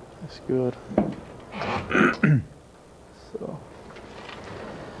it's good.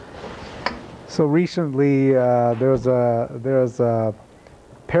 So recently there was a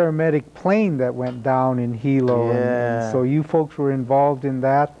paramedic plane that went down in Hilo, and so you folks were involved in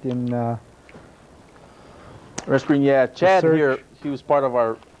that rescuing. Yeah, Chad here, he was part of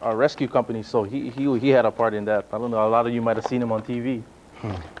our rescue company, so he had a part in that. I don't know, a lot of you might have seen him on TV.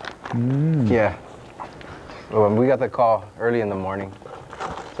 Yeah. Well, we got the call early in the morning.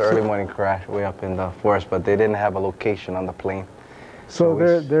 It's an early morning crash way up in the forest, but they didn't have a location on the plane. So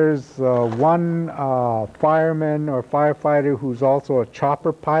there's one fireman or firefighter who's also a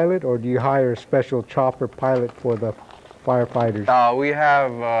chopper pilot, or do you hire a special chopper pilot for the firefighters? We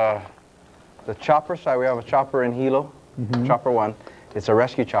have the chopper side. We have a chopper in Hilo, Chopper 1. It's a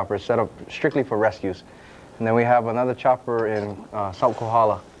rescue chopper. It's set up strictly for rescues. And then we have another chopper in South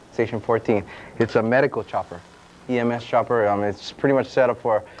Kohala, Station 14. It's a medical chopper, EMS chopper. It's pretty much set up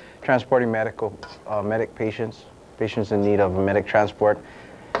for transporting medic patients in need of medic transport.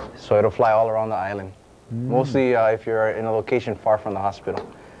 So it'll fly all around the island. Mostly if you're in a location far from the hospital,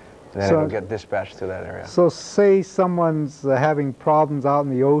 then it'll get dispatched to that area. So say someone's having problems out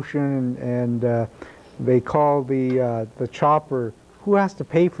in the ocean and they call the chopper. Who has to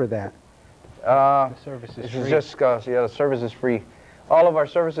pay for that? The service is free. Just the service is free. All of our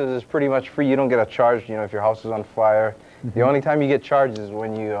services is pretty much free. You don't get a charge, you know, if your house is on fire. The only time you get charged is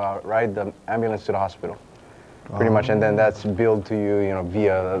when you ride the ambulance to the hospital. Pretty much, and then that's billed to you, you know,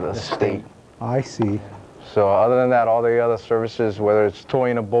 via the state. I see. So other than that, all the other services, whether it's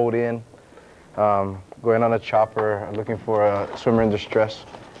towing a boat in, going on a chopper, looking for a swimmer in distress,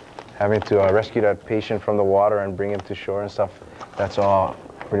 having to rescue that patient from the water and bring him to shore and stuff, that's all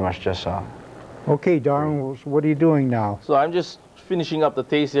pretty much just Okay, Darwin, what are you doing now? So I'm just finishing up the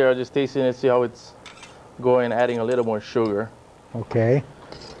taste here. I'm just tasting it, see how it's going, adding a little more sugar. Okay.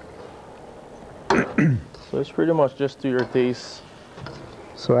 So it's pretty much just to your taste.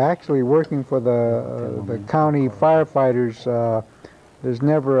 So actually working for the county firefighters, there's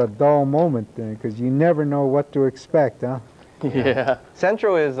never a dull moment because you never know what to expect, huh? Yeah.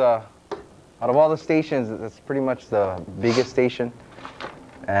 Central is, out of all the stations, it's pretty much the biggest station,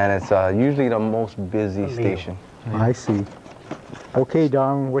 and it's usually the most busy station. I see. Okay,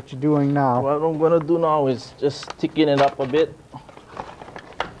 Darwin, what you doing now? What I'm gonna do now is just thicken it up a bit.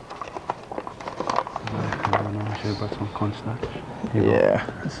 Yeah.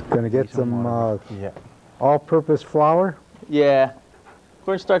 Gonna get some all-purpose flour? Yeah.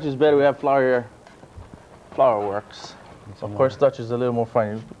 Cornstarch is better. We have flour here. Flour works. So cornstarch is a little more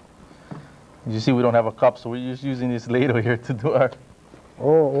fine. You see, we don't have a cup, so we're just using this ladle here to do our.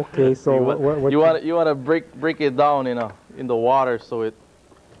 Oh, okay. So you want to break it down in the water so it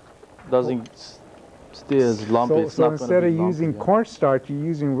doesn't stay as lumpy. So instead of using cornstarch, you're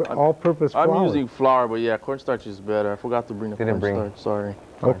using all-purpose flour. I'm using flour, but yeah, cornstarch is better. I forgot to bring the cornstarch. Sorry.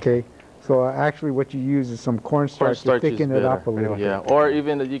 Okay. So actually, what you use is some cornstarch to thicken it up a little. Yeah, or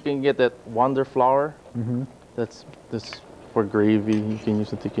even you can get that Wonder flour. That's for gravy. You can use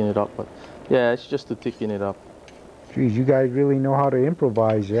to thicken it up, but yeah, it's just to thicken it up. Geez, you guys really know how to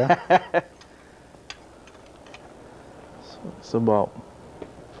improvise, yeah? So it's about.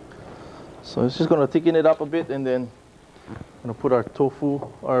 So it's just gonna thicken it up a bit, and then I'm gonna put our tofu,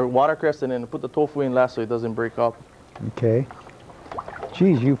 our watercress, and then put the tofu in last so it doesn't break up. Okay.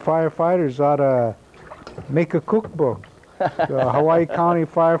 Geez, you firefighters ought to make a cookbook, the Hawaii County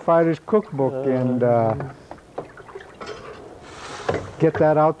Firefighters Cookbook, and get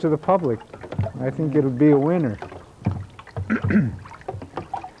that out to the public. I think it'll be a winner.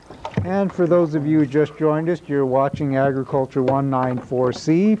 And for those of you who just joined us, you're watching Agriculture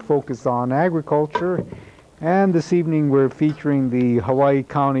 194C, Focus on Agriculture. And this evening we're featuring the Hawaii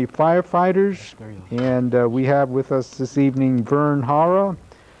County Firefighters. And we have with us this evening Vern Hara,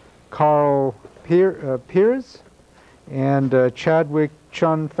 Carl Perce, and Chadwick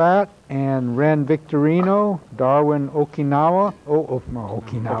Chun Fat, and Ren Victorino, Darwin Okinaka,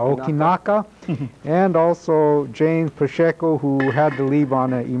 and also James Pacheco, who had to leave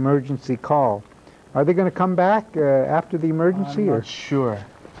on an emergency call. Are they going to come back after the emergency? I'm not sure.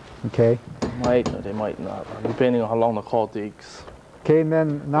 Okay. Might or they might not, depending on how long the call takes. Okay, and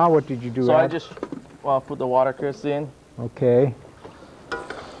then now what did you do? So I just put the watercress in. Okay.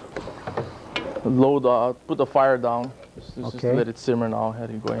 Load, put the fire down. Just Okay. let it simmer now. Had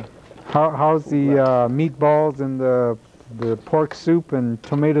it going. How's the meatballs and the pork soup and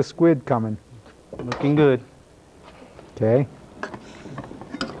tomato squid coming? Looking good. Okay.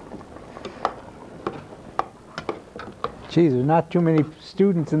 Geez, there's not too many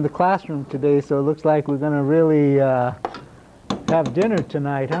students in the classroom today, so it looks like we're going to really have dinner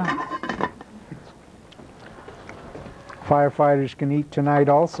tonight, huh? Firefighters can eat tonight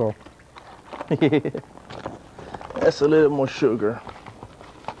also. That's a little more sugar.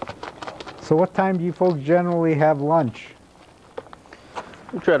 So what time do you folks generally have lunch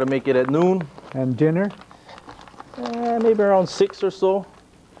We try to make it at noon. and dinner? Maybe around 6 or so.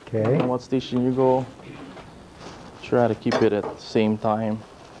 Okay. Depending on what station you go. Try to keep it at the same time.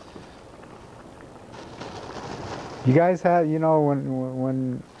 You guys had, you know,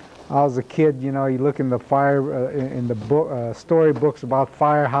 when I was a kid, you know, you look in the in the book, storybooks about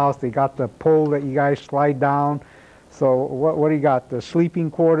Firehouse, they got the pole that you guys slide down. So what do you got? The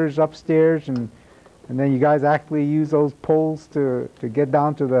sleeping quarters upstairs, and then you guys actually use those poles to get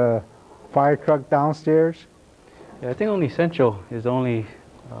down to the fire truck downstairs? Yeah, I think only Central is the only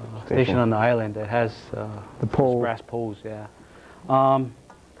station on the island that has The pole. those brass poles. Yeah.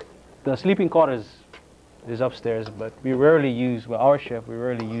 The sleeping quarters is upstairs, but we rarely use. Well, our shift we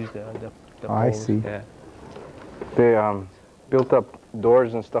rarely use the Oh, I poles. see. Yeah. They built up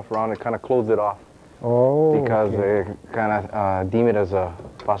doors and stuff around it, kind of closed it off Oh, because okay. they kind of deem it as a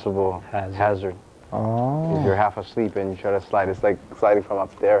possible hazard. If Oh, you're half asleep and you try to slide, it's like sliding from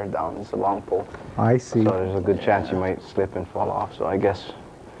up there down. It's a long pole. I see. So there's a good chance you might slip and fall off. So I guess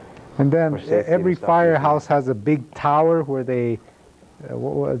And then for safety every and stuff, firehouse has a big tower where they,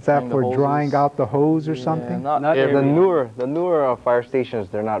 is that Hang the for hoses. drying out the hose or Yeah, something? not Not every. the newer fire stations,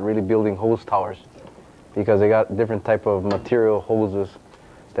 they're not really building hose towers because they got different type of material hoses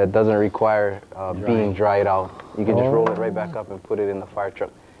that doesn't require being dried out. You can just roll it right back up and put it in the fire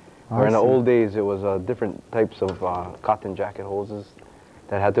truck. Where in the see. old days, it was different types of cotton jacket hoses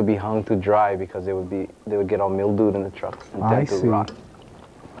that had to be hung to dry because they would get all mildewed in the truck and I tend to see. rot.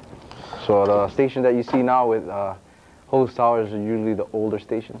 So the station that you see now with hose towers are usually the older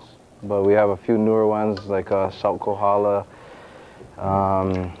stations, but we have a few newer ones like South Kohala,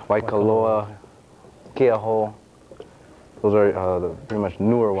 Waikoloa, Keaho. Those are the pretty much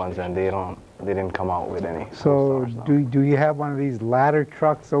newer ones, and they didn't come out with any. So hose towers now. do you have one of these ladder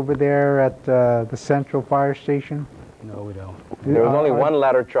trucks over there at the Central Fire Station? No, we don't. There was only one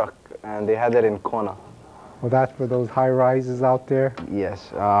ladder truck, and they had that in Kona. Well, that's for those high rises out there?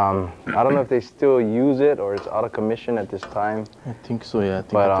 Yes. I don't know if they still use it or it's out of commission at this time. I think so, yeah. I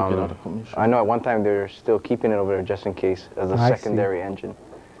think But I took it out of commission. I know at one time they're still keeping it over there just in case as a I see. secondary engine.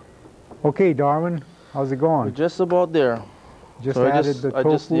 Okay, Darwin, how's it We're going? just about there. Just So added the I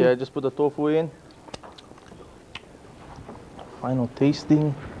tofu? just put the tofu in. Final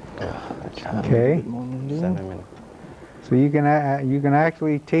tasting. Okay. Cinnamon. So you can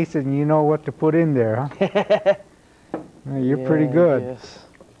actually taste it and you know what to put in there, huh? Yeah, you're pretty good. Yes.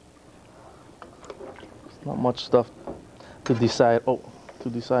 It's not much stuff to decide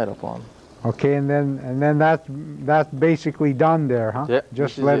upon. Okay, and then that's basically done there, huh? Yeah,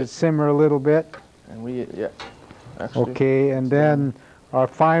 Just this is let it. it simmer a little bit. And actually. Okay, and then our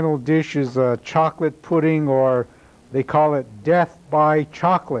final dish is chocolate pudding, or they call it death by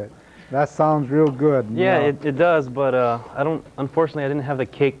chocolate. That sounds real good. Yeah, No. it does, but unfortunately I didn't have the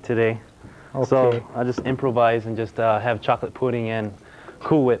cake today. Okay. So I just improvise and just have chocolate pudding and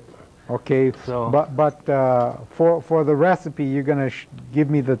Cool Whip. Okay, So- but for the recipe, you're gonna give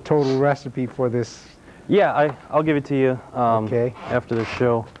me the total recipe for this. Yeah, I'll give it to you Okay. after the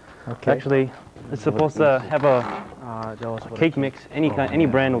show. Okay. Actually, it's supposed to have a cake mix. Any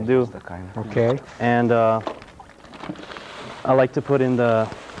brand will do. Okay. And I like to put in the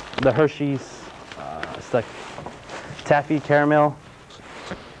Hershey's. It's like taffy caramel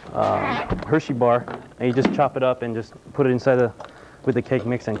Hershey bar, and you just chop it up and just put it inside with the cake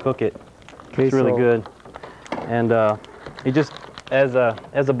mix and cook it. Okay, It's really so- good. And it just as a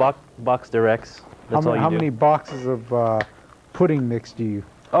box directs. That's all you How do. many boxes of pudding mix do you?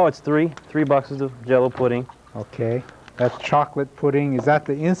 Oh, it's three boxes of Jello pudding. Okay. That's chocolate pudding. Is that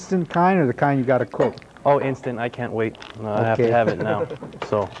the instant kind or the kind you got to cook? Oh, instant. I can't wait. No, I have to Okay. have it now.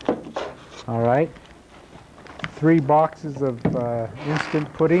 So, All right. 3 boxes of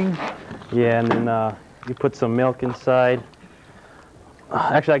instant pudding. yeah, and then you put some milk inside.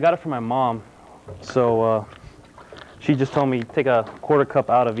 Actually, I got it from my mom. So she just told me take a 1/4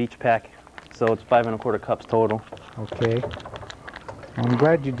 cup out of each pack. So it's 5 1/4 cups total. Okay. I'm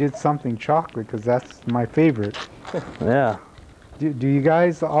glad you did something chocolate because that's my favorite. Yeah. Do you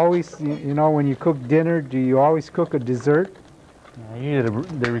guys always, you know, when you cook dinner, do you always cook a dessert? Usually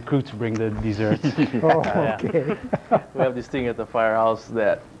the recruits bring the desserts. Oh, okay. We have this thing at the firehouse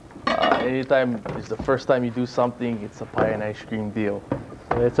that anytime it's the first time you do something, it's a pie and ice cream deal.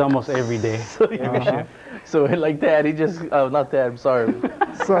 It's almost every day. So like that, he just, not that, I'm sorry.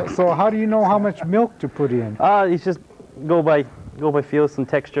 So how do you know how much milk to put in? It's just go by feel, some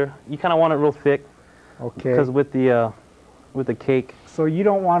texture. You kind of want it real thick Okay. because with the cake. So you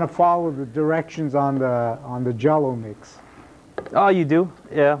don't want to follow the directions on the Jell-O mix. Oh, you do,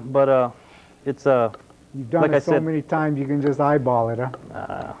 yeah, but it's You've done Like it I so said- many times you can just eyeball it,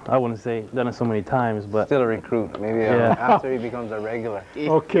 huh? I wouldn't say done it so many times, but Still a recruit. Maybe Yeah. after he becomes a regular,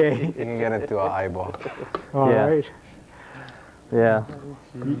 Okay. you can get into an eyeball. All Yeah. right. yeah,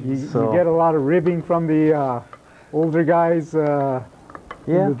 You So- get a lot of ribbing from the older guys in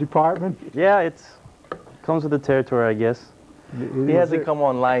yeah, the department. yeah. Comes with the territory, I guess. He hasn't come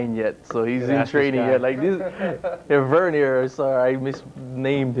online yet, so he's in That's this training guy. yet. Like this, Vern here, sorry, I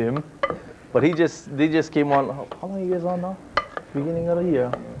misnamed him. But they just came on, how long are you guys on now? Beginning of the year.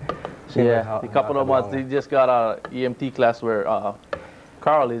 Seems Yeah, like how- A couple not of that months, long. they just got a EMT class where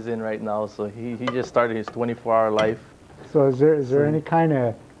Carl is in right now, so he just started his 24-hour life. So is there any kind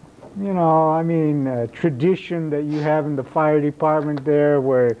of, you know, I mean, tradition that you have in the fire department there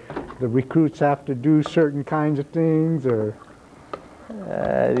where the recruits have to do certain kinds of things, or?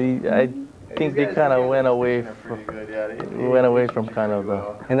 I think they kind of went away from kind of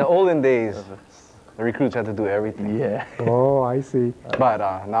the, In the olden days, the recruits had to do everything. yeah. Oh, I see. But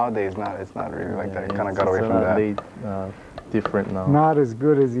nowadays, it's not really like that. Kind of got away from that. Different now. Not as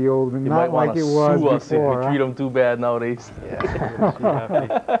good as the old, You might not want like to it was sue us if before. we huh? treat them too bad nowadays.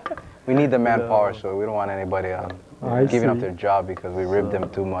 We need the manpower, so we don't want anybody I giving up see. their job because we ribbed them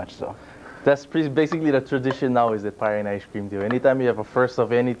too much. So That's basically the tradition now, is the pie and ice cream deal. Anytime you have a first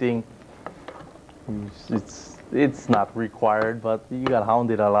of anything, it's not required, but you got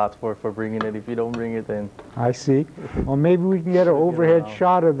hounded a lot for bringing it. If you don't bring it, then I see. Well, maybe we can get an overhead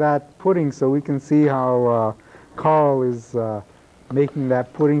shot of that pudding so we can see how Carl is making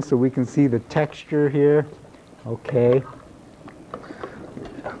that pudding, so we can see the texture here. Okay.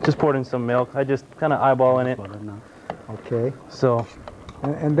 Just poured in some milk. I just kind of eyeballing it. Okay. So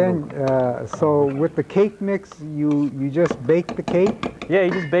And then, so with the cake mix, you just bake the cake? yeah,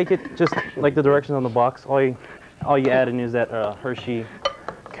 you just bake it just like the directions on the box. All you add in is that Hershey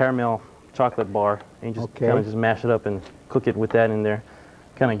caramel chocolate bar, and you just Okay. kind of just mash it up and cook it with that in there.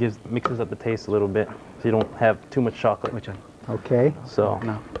 Kind of mixes up the taste a little bit, so you don't have too much chocolate. Which one? Okay. So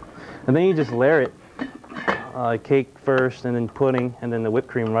No. and then you just layer it, cake first, and then pudding, and then the whipped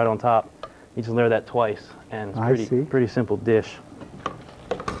cream right on top. You just layer that twice, and it's I see. pretty simple dish.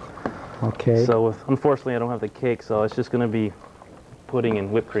 Okay. So unfortunately, I don't have the cake, so it's just gonna be pudding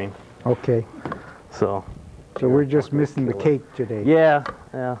and whipped cream. Okay. So So we're just missing the cake today. yeah,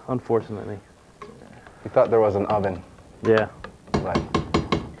 unfortunately, we thought there was an oven, yeah. but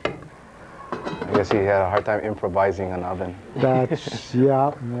I guess he had a hard time improvising an oven. That's, yeah,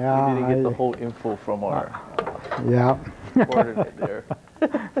 We didn't get the yeah, whole info from our yeah. coordinate there.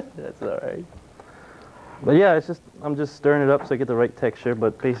 That's all right. But yeah, I'm just stirring it up so I get the right texture.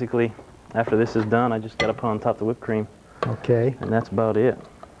 But basically, after this is done, I just gotta put on top the whipped cream, Okay. and that's about it.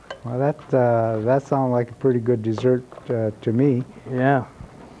 Well, that sounds like a pretty good dessert to me. Yeah.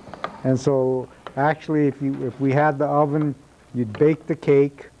 And so, actually, if we had the oven, you'd bake the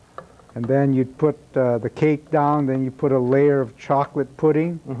cake, and then you'd put the cake down. Then you put a layer of chocolate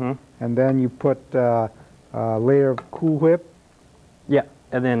pudding, Mhm. and then you put a layer of Cool Whip. Yeah,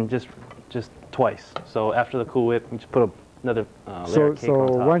 and then just twice. So after the Cool Whip, you just put another layer So, of cake on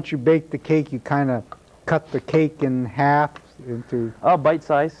top. once you bake the cake, you kind of cut the cake in half into. Bite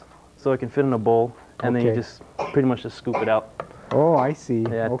size, so it can fit in a bowl, and then you Okay. just pretty much just scoop it out. Oh, I see.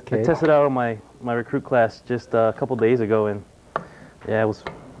 Yeah, Okay. I tested out on my recruit class just a couple days ago, and yeah,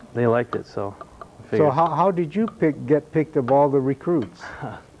 they liked it. So I So figured. how did you get picked of all the recruits?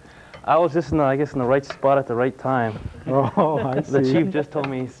 I was just in the right spot at the right time. Oh, I see. The chief just told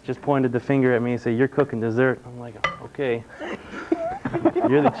me, just pointed the finger at me and said, "You're cooking dessert." I'm like, "Okay,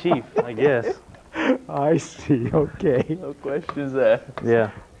 you're the chief, I guess." I see. Okay. No questions asked.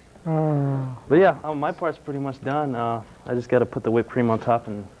 Yeah. Uh, But yeah, my part's pretty much done. I just got to put the whipped cream on top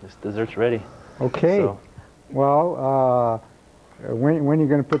and this dessert's ready. okay. So, Well, when are you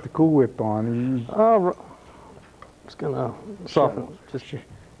going to put the Cool Whip on? just gonna soften. Just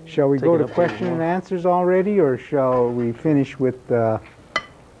Shall we Take go it to up a little question and more. answers already, or shall we finish with? Pretty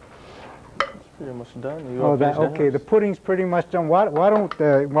much done. You Oh, wanna that finish okay. The pudding's pretty much done. Why don't?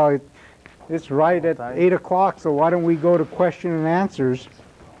 Well, it's right at Time. 8 o'clock. So why don't we go to question and answers?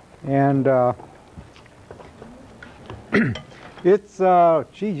 And it's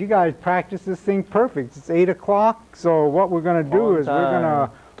geez, you guys practice this thing perfect. It's 8 o'clock. So what we're going to do On is we're going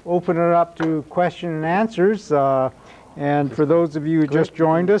to open it up to question and answers. And for those of you who just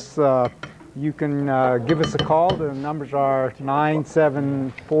joined us, you can give us a call. The numbers are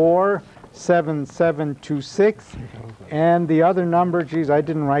 974-7726. And the other number, geez, I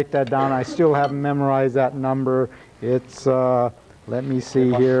didn't write that down. I still haven't memorized that number. It's, let me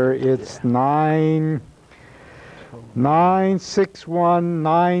see here, it's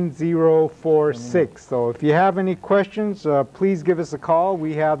 961-9046. So if you have any questions, please give us a call.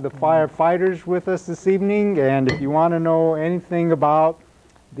 We have the firefighters with us this evening, and if you want to know anything about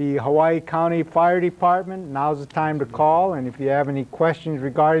the Hawaii County Fire Department, now's the time to call. And if you have any questions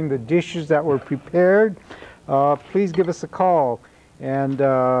regarding the dishes that were prepared, please give us a call. And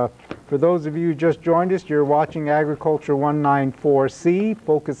for those of you who just joined us, you're watching Agriculture 194C,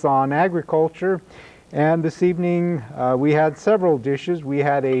 Focus on Agriculture. And this evening we had several dishes. We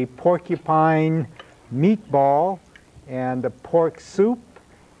had a porcupine meatball and a pork soup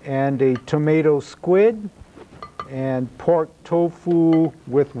and a tomato squid and pork tofu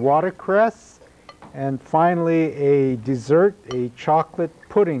with watercress, and finally a dessert, a chocolate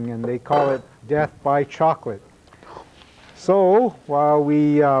pudding, and they call it Death by Chocolate. So while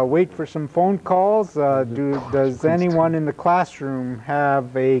we wait for some phone calls, does anyone in the classroom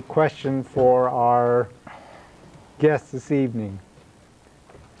have a question for our guest this evening?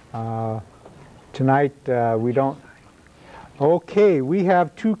 Tonight we don't. Okay, we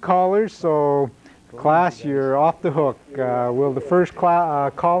have two callers, so class, you're off the hook. Will the first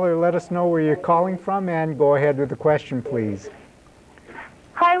caller let us know where you're calling from, and go ahead with the question, please.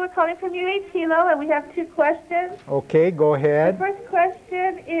 Hi, we're calling from Hilo, and we have two questions. Okay, go The ahead. first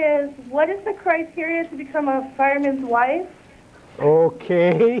question is, what is the criteria to become a fireman's wife?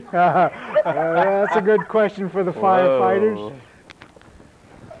 Okay, that's a good question for the firefighters. Whoa.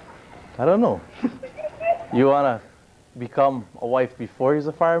 I don't know. You want to become a wife before he's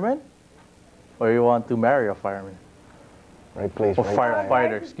a fireman? Or you want to marry a fireman? Right place, Or right time.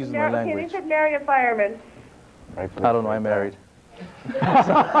 firefighter, excuse my Okay, they language. said marry a fireman. Right place, I don't know, right I'm time. married.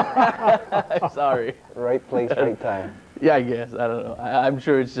 I'm sorry. Right place, right time. Yeah, I guess. I don't know. I'm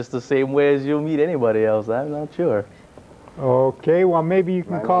sure it's just the same way as you'll meet anybody else. I'm not sure. Okay, well maybe you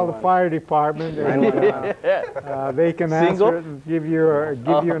can call the fire department, and they can Single? answer it and give you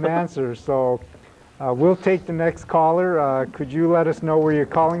an answer. So we'll take the next caller. Could you let us know where you're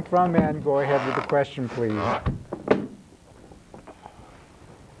calling from, and go ahead with the question, please.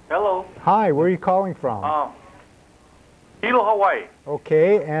 Hello. Hi, where are you calling from? Hilo, Hawaii.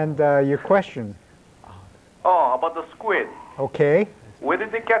 Okay, and your question. Oh, about the squid. Okay. Where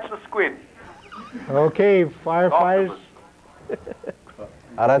did they catch the squid? Okay, firefighters. Octopus.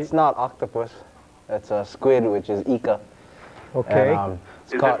 That's not octopus. That's a squid, which is Ika. Okay. And,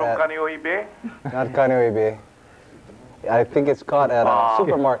 it's Is it caught from at, Kaneohe Bay? not Kaneohe Bay. I think it's caught at a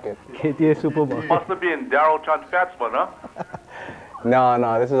supermarket. Must have been Darryl Chan Fatsman, huh?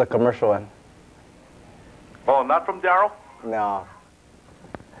 No, this is a commercial one. Oh, not from Darryl? No.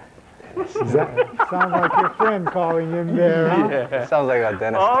 Sounds like your friend calling in there, huh? Sounds like a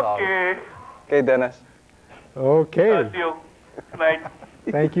Dennis call. Okay. Okay, Dennis. Okay. That's you. Good night.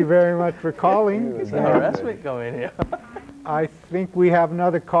 Thank you very much for calling. It's an harassment coming here. I think we have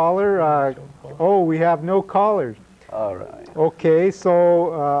another caller. Oh, we have no callers. All right. Okay,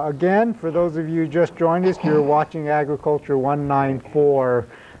 so again, for those of you who just joined us, you're watching Agriculture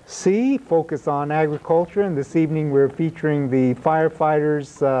 194C, Focus on Agriculture, and this evening we're featuring the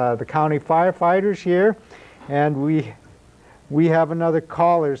firefighters, the county firefighters here, and we have another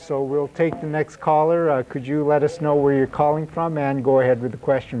caller, so we'll take the next caller. Could you let us know where you're calling from, and go ahead with the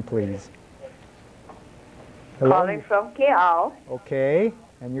question, please. Hello? Calling from KL. Okay,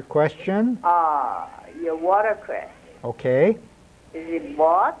 and your question? Your watercress. Okay. Is it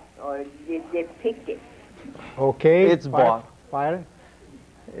bought or did they pick it? Okay. It's bought. Fire.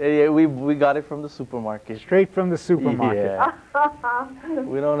 Yeah, we got it from the supermarket. Straight from the supermarket. Yeah.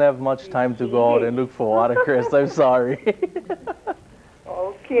 We don't have much time to go out and look for watercress. I'm sorry.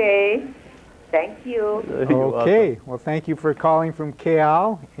 Okay. Thank you. Okay, well, thank you for calling from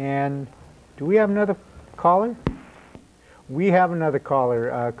KL. And do we have another caller? We have another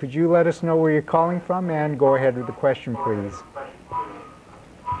caller. Could you let us know where you're calling from and go ahead with the question, please?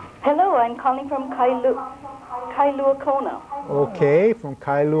 Hello, I'm calling from Kailua Kona. Okay, from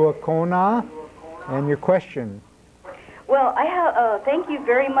Kailua Kona. And your question? Well, I have. Thank you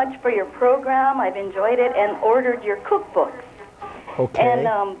very much for your program. I've enjoyed it and ordered your cookbooks. Okay.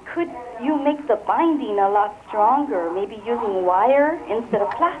 And could you make the binding a lot stronger, maybe using wire instead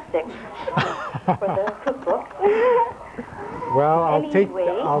of plastic for the cookbook? Well, Anyway.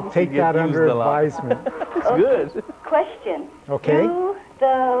 I'll take that under advisement. It's good. Question. Okay. Do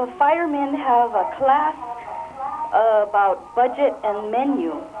the firemen have a class about budget and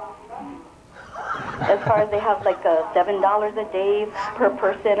menu? As far as they have like $7 a day per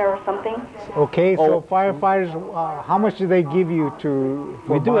person or something? Okay, so firefighters, how much do they give you to?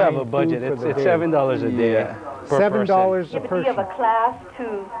 We do have a budget. It's $7 a day. Per $7 Yeah, a but do you have person. a class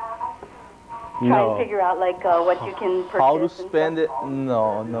to try and figure out like what you can purchase? How to and spend it?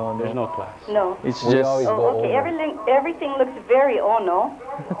 No. There's no class. stuff? No. It's We just. always go Oh, okay. over. Everything looks very ono.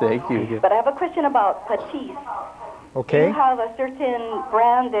 Thank you. But I have a question about Perce. Do Okay. you have a certain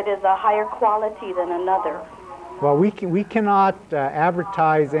brand that is a higher quality than another? Well, we cannot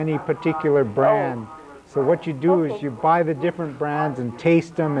advertise any particular brand. So what you do is Okay. you buy the different brands and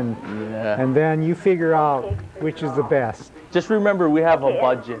taste them, and Yeah. and then you figure out Okay. which is the best. Just remember, we have Okay, a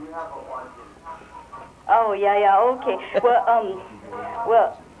budget. Oh, yeah, okay.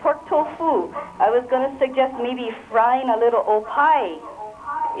 Well, pork tofu. I was going to suggest maybe frying a little opai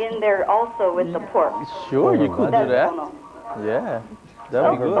in there also with the pork. Sure, you could do That's that. ono. Yeah,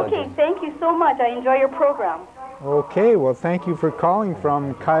 that'd be good. Okay, thank you so much. I enjoy your program. Okay, well, thank you for calling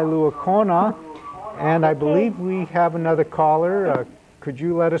from Kailua Kona. And I believe we have another caller. Could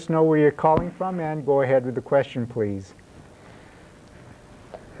you let us know where you're calling from and go ahead with the question, please?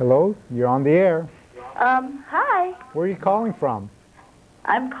 Hello, you're on the air. Hi. Where are you calling from?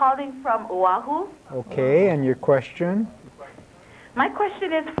 I'm calling from Oahu. Okay, and your question? My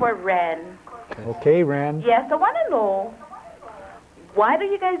question is for Ren. Okay, Ren. Yes, I want to know, why do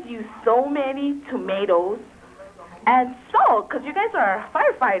you guys use so many tomatoes and salt? Because you guys are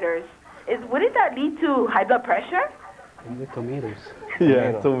firefighters. Wouldn't that lead to high blood pressure? The tomatoes.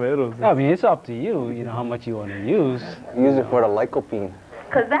 Yeah, tomatoes. I mean, it's up to you, how much you want to use. Use it for the lycopene.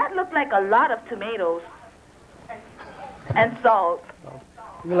 Because that looked like a lot of tomatoes and salt.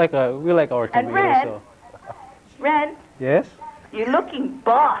 We like our And tomatoes. Ren, So. Ren, Yes? you're looking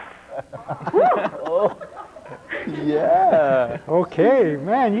buff. Yeah. Okay,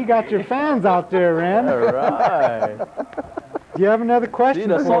 man, you got your fans out there, Ren. All right. Do you have another See, question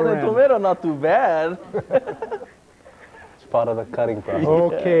the for salt and Ren? tomato not too bad. It's part of the cutting process.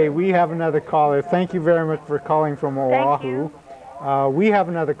 Okay, we have another caller. Thank you very much for calling from Oahu. you. We have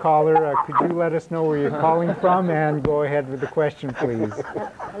another caller. Could you let us know where you're calling from and go ahead with the question, please?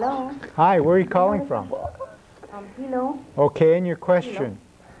 Hello, Hi, where are you calling from? Hilo. Okay, and your question?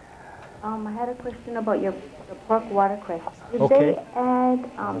 I had a question about the pork watercress. Did Okay. they add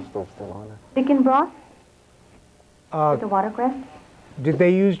The stove's still on it. chicken broth Uh, with the watercress? did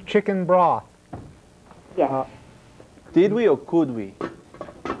they use chicken broth? Yes. Did we or could we?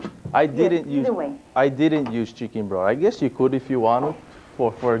 I didn't use. either way. I didn't use chicken broth. I guess you could if you wanted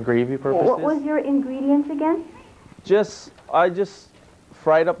for gravy purposes. What was your ingredients again? I just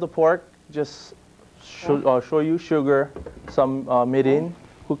fried up the pork. Just shoyu, sugar, some mirin,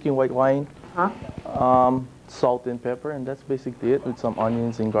 cooking white wine, salt and pepper, and that's basically it. With some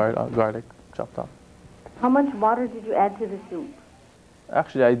onions and garlic chopped up. How much water did you add to the soup?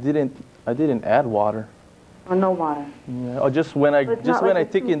 Actually, I didn't add water. Or no water? Yeah, or just when I So it's not like a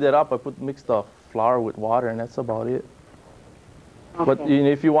thickened it up, I mixed the flour with water, and that's about it. Okay. But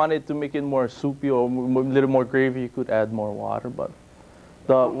if you wanted to make it more soupy or a little more gravy, you could add more water. But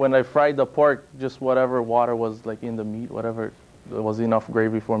when I fried the pork, just whatever water was like in the meat, whatever, there was enough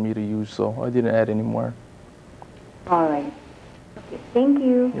gravy for me to use, so I didn't add any more. All right. Okay, thank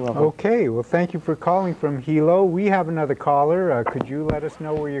you. You're welcome. Okay, well, thank you for calling from Hilo. We have another caller. Could you let us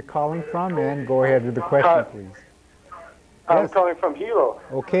know where you're calling from and go ahead with the question, please? I'm Yes. calling from Hilo.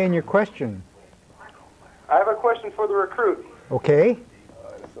 Okay, and your question? I have a question for the recruit. Okay.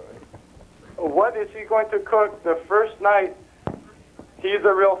 What is he going to cook the first night he's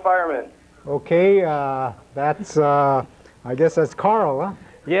a real fireman? Okay, that's, I guess that's Carl, huh?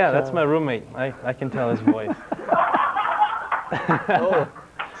 Yeah, that's my roommate. I can tell his voice. Oh,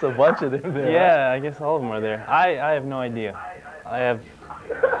 it's a bunch of them there. Yeah, I guess all of them are there. I have no idea. I have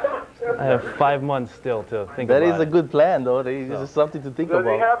I have 5 months still to think That about is a good plan, though. This is something to think Does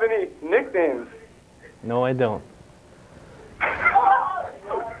he about. have any nicknames? No, I don't.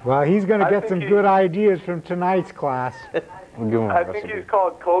 Well, he's going to I get think some he- good ideas from tonight's class. We'll give him a I think recipe. he's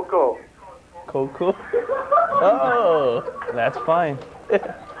called Coco. Coco. Oh. That's fine.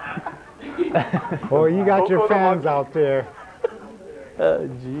 Oh, you got your Coco the fans monkey. out there. Oh,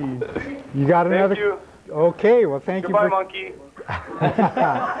 geez. You got another? Thank you. Okay, well, thank Goodbye, you monkey.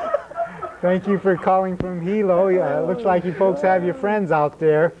 Thank you for calling from Hilo. Looks like you folks have your friends out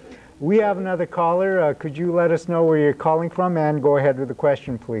there. We have another caller. Could you let us know where you're calling from and go ahead with the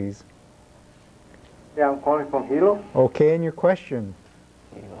question, please? Yeah, I'm calling from Hilo. Okay, and your question?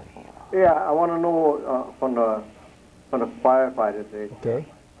 Yeah, I want to know from the firefighters. Okay.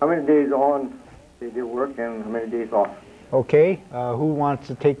 How many days on they work and how many days off? Okay, who wants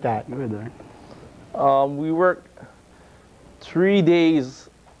to take that? We work 3 days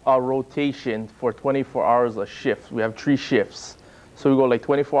a rotation for 24 hours a shift. We have 3 shifts. So we go like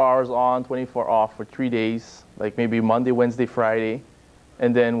 24 hours on, 24 off for 3 days, like maybe Monday, Wednesday, Friday.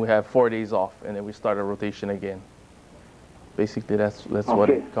 And then we have 4 days off, and then we start a rotation again. Basically, that's what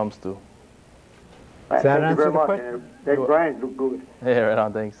Okay. it comes to. Does that Thank you answer very the much. question? That grind look good. Yeah, right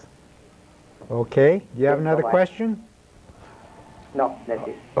on, thanks. Okay, do you have another bye-bye. question? No, that's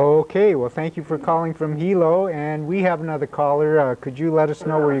it. Okay, well, thank you for calling from Hilo, and we have another caller. Could you let us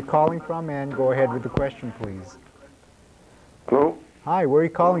know where you're calling from and go ahead with the question, please? Hello? Hi, where are you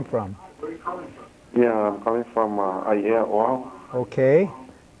calling from? Yeah, I'm calling from Aiea, Oahu. Okay,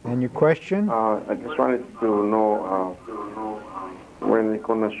 and your question? I just wanted to know when they're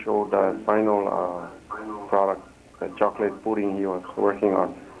going to show the final product, the chocolate pudding he was working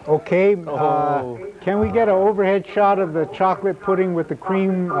on. Okay, can we get an overhead shot of the chocolate pudding with the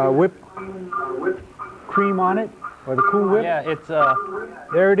cream, whipped cream on it? Or the Cool Whip? Yeah, it's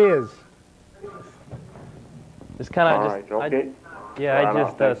There it is. it's kind of All just. right, okay. Yeah, Right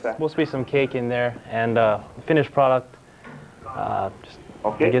on, thanks, supposed to be some cake in there and finished product. Just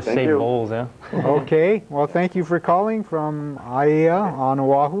Okay, I guess thank save you. bowls, yeah. Okay, well, thank you for calling from Aiea on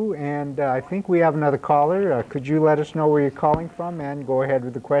Oahu, and I think we have another caller. Could you let us know where you're calling from and go ahead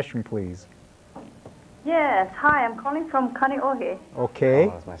with the question, please? Yes, hi, I'm calling from Kaneohe. Okay,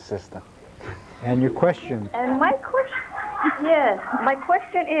 Oh, that's my sister. and your question? And my question, yes, my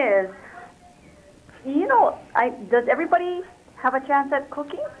question is, you know, does everybody have a chance at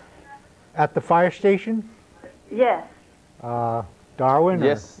cooking? At the fire station? Yes. Darwin?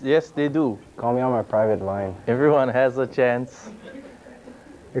 or- Yes, they do. Call me on my private line. Everyone has a chance.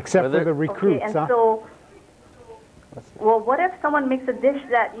 Except for Whether- the recruits, Okay, and huh? so, well, what if someone makes a dish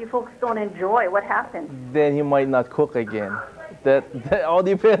that you folks don't enjoy? What happens? Then he might not cook again. That all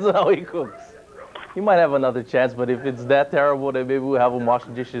depends on how he cooks. He might have another chance, but if it's that terrible, then maybe we'll have him wash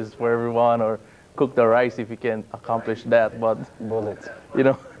dishes for everyone or cook the rice if he can accomplish that. But Bullets. you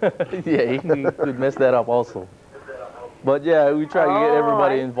know, yeah, he could mess that up also. But yeah, we try to get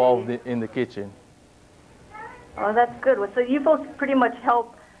everybody involved in the kitchen. Oh, that's good. So you folks pretty much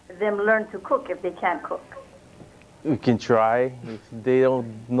help them learn to cook if they can't cook. We can try. If they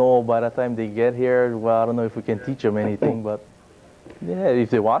don't know by the time they get here, well, I don't know if we can teach them anything, but yeah, if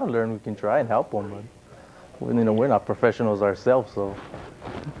they want to learn, we can try and help them. But you know, we're not professionals ourselves, so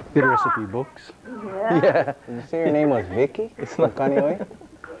Good recipe books. yeah. Did you say your name was Vicky? It's From not Kaneohe?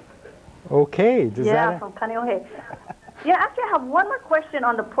 Okay, does Yeah, that... from Kaneohe. Yeah, actually, I have one more question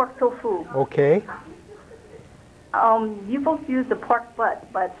on the pork tofu. Okay, You folks use the pork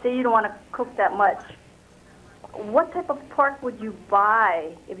butt, but say you don't want to cook that much. What type of pork would you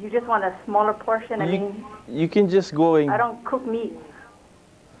buy if you just want a smaller portion? I mean, You can just go and I don't cook meat.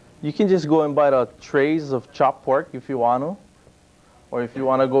 you can just go and buy the trays of chopped pork if you want to, or if you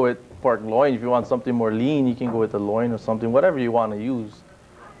want to go with pork loin. If you want something more lean, you can go with the loin or something, whatever you want to use,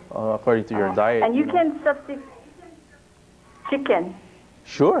 according to your diet. And you know. can substitute chicken.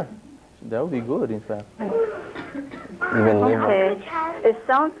 Sure, that would be good. In fact, Even liver. Okay. It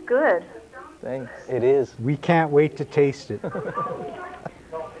sounds good. thanks. It is. we can't wait to taste it.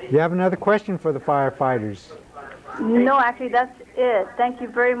 You have another question for the firefighters? No, actually, that's it. Thank you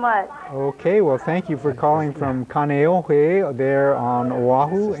very much. Okay, well, thank you for calling from Kaneohe there on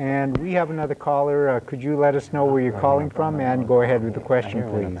Oahu, and we have another caller. Could you let us know where you're calling from and go ahead with the question,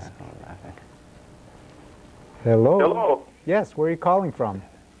 please? Hello? Hello. Yes, where are you calling from?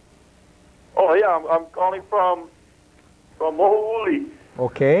 Oh, yeah, I'm calling from Mohu'uli.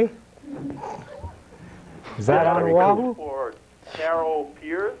 Okay. Is that on Oahu? For Carol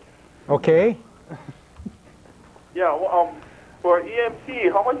Pierce. Okay. Yeah, well, for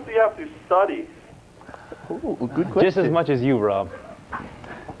EMT, how much do you have to study? Ooh, good question. Just as much as you, Rob.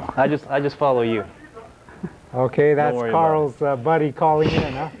 I just follow you. Okay, that's worry Carl's buddy calling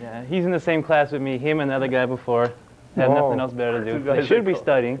in, huh? Yeah, he's in the same class with me. Him and the other guy before had nothing else better to do. They should be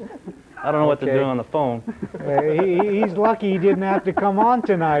studying. I don't know what they're doing on the phone. He's lucky he didn't have to come on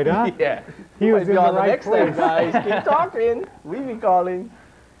tonight, huh? Yeah. He was in the right next place. time, guys. Keep talking. We be calling.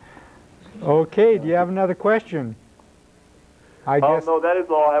 Okay, do you have another question? I guess. No, that is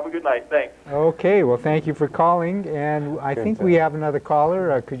all. Have a good night. Thanks. Okay, well, thank you for calling, and I think we have another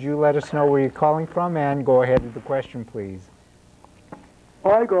caller. Could you let us know where you're calling from, and go ahead with the question, please?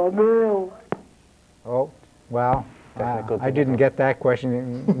 I got mail. Oh, well, I didn't get that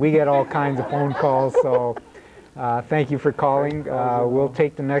question. We get all kinds of phone calls, so thank you for calling. We'll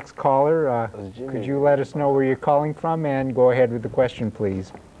take the next caller. Could you let us know where you're calling from, and go ahead with the question,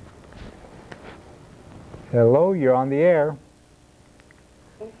 please? Hello, you're on the air.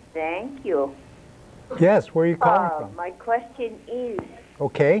 Thank you. Yes, where are you calling from? My question is,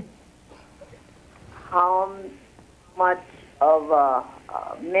 Okay. how much of a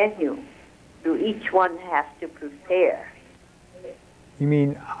menu do each one have to prepare? You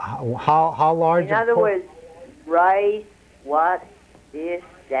mean how large? In other words, rice, what, this,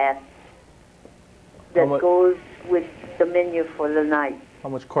 that goes with the menu for the night. How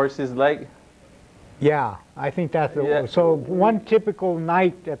much courses like? Yeah, I think that's so. One typical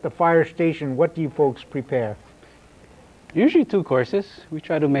night at the fire station, what do you folks prepare? Usually 2 courses. We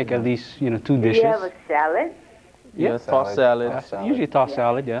try to make at least 2 dishes. Do you have a salad? Yeah, tossed salad. Usually tossed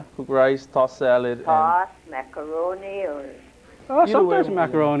salad, yeah. Cooked rice, tossed salad. Tossed, macaroni, or... Sometimes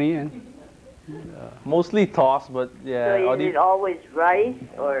macaroni and... Mostly tossed, but yeah. So is it always rice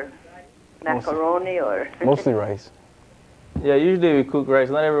or macaroni or... Mostly rice. Yeah, usually we cook rice.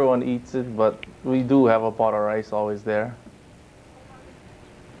 Not everyone eats it, but we do have a pot of rice always there.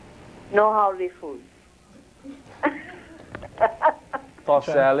 No healthy food. Tossed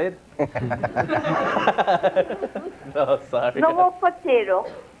salad? No, sorry. No more potato.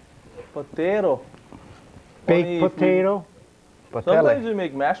 Potato. Baked potato? Sometimes we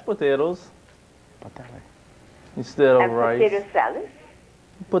make mashed potatoes. Instead of rice. Potato salad?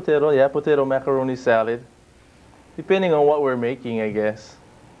 Potato, yeah, potato macaroni salad. Depending on what we're making, I guess.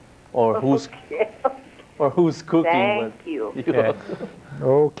 Or who's cooking. Thank you. Yeah.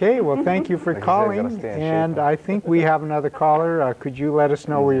 Okay, well, thank you for calling. And I think we have another caller. Could you let us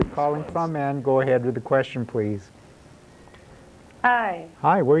know where you're calling from, and go ahead with the question, please? Hi.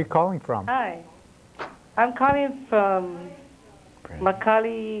 Hi, where are you calling from? Hi. I'm calling from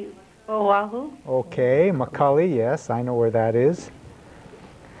Makali, Oahu. Okay, Macaulay, yes, I know where that is.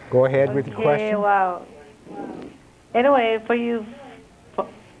 Go ahead with your question. Wow. Anyway, for you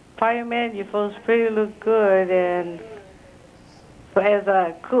firemen, you folks pretty look good, and as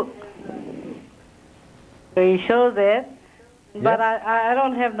a cook, so you show that. But I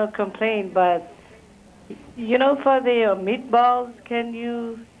don't have no complaint. But for the meatballs, can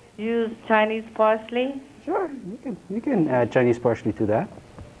you use Chinese parsley? Sure, you can add Chinese parsley to that.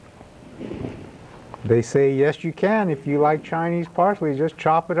 They say yes, you can. If you like Chinese parsley, just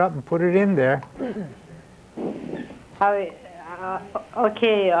chop it up and put it in there.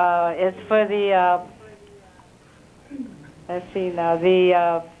 Okay, as for the, let's see now,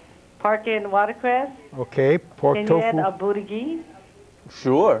 the pork and watercress. Okay, pork tofu. tofu. Can you add a burigi?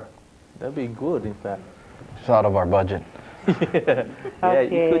 Sure. That'd be good, in fact. It's out of our budget. Yeah,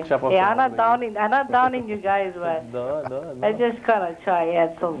 Okay. you could chop up I'm some not downing you guys, but No. I just kind of try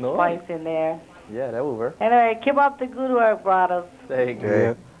add some spice in there. Yeah, that will work. Anyway, keep up the good work, brothers. Thank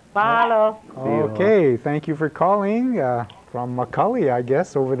you. Mahalo. Okay, thank you for calling from Macaulay, I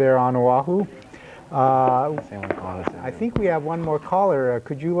guess, over there on Oahu. I think we have one more caller.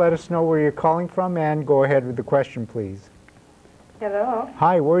 Could you let us know where you're calling from, and go ahead with the question, please? Hello.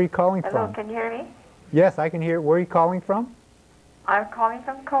 Hi, where are you calling Hello, from? can you hear me? Yes, I can hear. Where are you calling from? I'm calling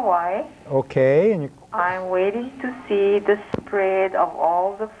from Kauai. Okay, and I'm waiting to see the spread of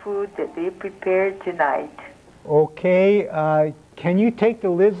all the food that they prepared tonight. okay. Can you take the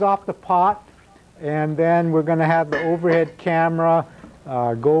lids off the pot, and then we're going to have the overhead camera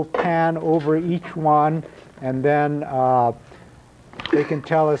go pan over each one, and then they can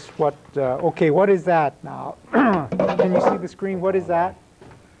tell us what. Okay, what is that now? Can you see the screen? What is that?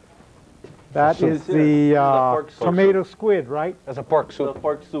 That is the tomato squid, right? That's a pork soup.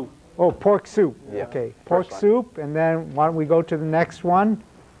 Pork soup. Oh, pork soup. Yeah. Okay, pork soup, and then why don't we go to the next one?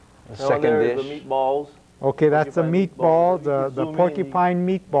 The second dish. The meatballs. Okay, that's the meatballs, the porcupine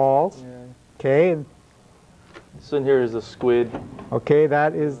meatballs. Yeah. Okay. This one here is the squid. Okay,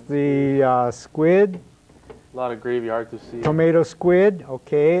 that is the squid. A lot of gravy, hard to see. Tomato squid.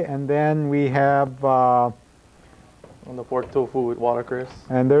 Okay, and then we have. On the pork tofu with watercress.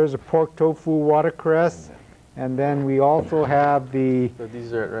 And there's a pork tofu watercress. And then we also have the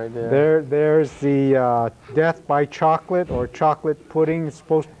dessert right there. There's the death by chocolate or chocolate pudding. It's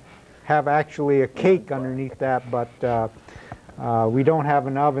supposed to have actually a cake underneath that, but we don't have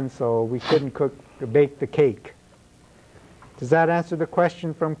an oven, so we couldn't bake the cake. Does that answer the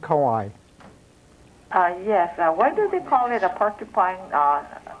question from Kauai? Yes. Why do they call it a porcupine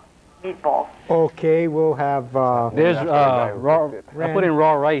meatball? Okay, we'll have... There's I put in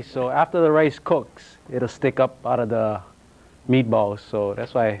raw rice, so after the rice cooks, it'll stick up out of the meatballs, so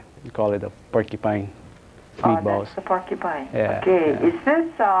that's why we call it a porcupine meatballs. That's the porcupine. Yeah. Okay. Yeah. Is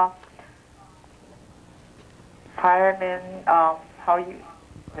this fireman, how you,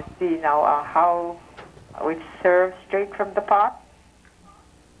 let's see now, how we serve straight from the pot?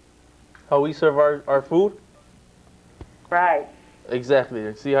 How we serve our food? Right.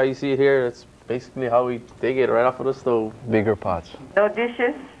 Exactly. See how you see it here? That's basically how we take it right off of the stove. Bigger pots. No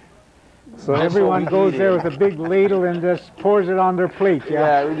dishes? So everyone goes there with a big ladle and just pours it on their plate,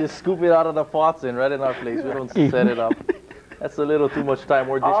 yeah? Yeah, we just scoop it out of the pots and right in our plates. We don't set it up. That's a little too much time.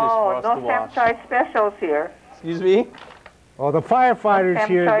 More dishes for us to wash. No Samsai specials here. Excuse me? Well, the firefighters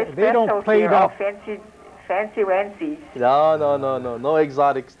here, they don't plate up. Fancy wancy. No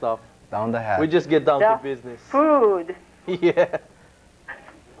exotic stuff. Down the hatch. We just get down to business. Food. Yeah.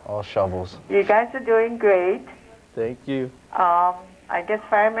 All shovels. You guys are doing great. Thank you. I guess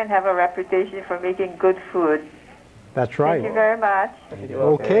firemen have a reputation for making good food. That's right. Thank you very much.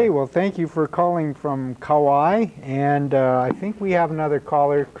 Okay, well, thank you for calling from Kauai. And I think we have another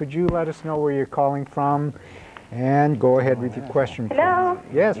caller. Could you let us know where you're calling from? And go ahead with your question, please. Hello?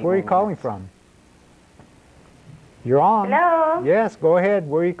 Yes, where are you calling from? You're on. Hello? Yes, go ahead.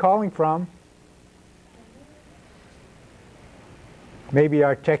 Where are you calling from? Maybe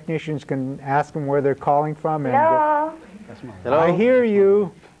our technicians can ask them where they're calling from. And Hello? Hello? I hear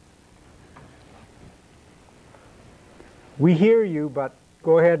you. We hear you, but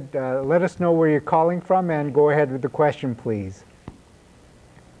go ahead. Let us know where you're calling from and go ahead with the question, please.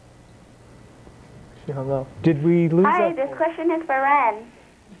 She hung up. Did we lose Hi, her? this question is for Ren.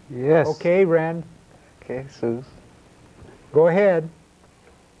 Yes. Okay, Ren. Okay, Suze. Go ahead.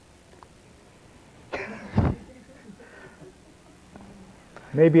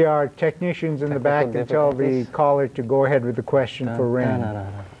 Maybe our technicians in the back can tell the caller to go ahead with the question for Ren.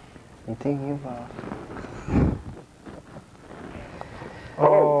 I'm thinking about...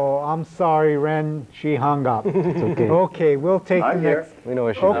 Oh, I'm sorry, Ren. She hung up. It's okay. Okay, we'll take the here. next. We know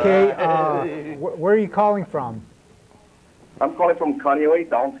where she's Okay, where are you calling from? I'm calling from Conway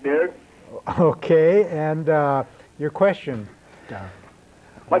downstairs. Okay, and your question?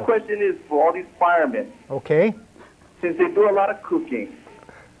 My question is for all these firemen. Okay. Since they do a lot of cooking,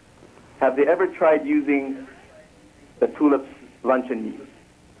 have they ever tried using the tulips luncheon meat?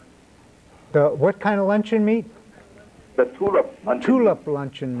 The what kind of luncheon meat? The tulip luncheon Tulip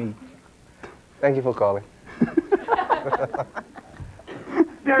luncheon meat. Thank you for calling.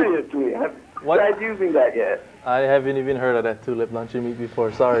 Seriously, have you tried using that yet? I haven't even heard of that tulip luncheon meat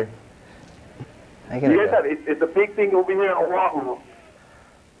before. Sorry. You guys have, it's a big thing over here in Oahu.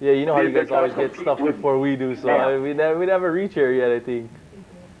 Yeah, you know how you guys always get stuff before we do, so we never reach here yet, I think.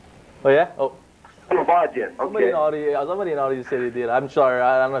 Oh yeah? Oh. Budget. Somebody in the audience said they did. I'm sorry,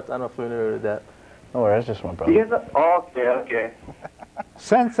 I'm not familiar with that. No worries, that's just my brother. You guys are, okay.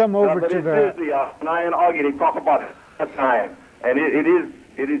 Send some over but to it's the. seriously, and I and Augie, they talk about it all the time, and it is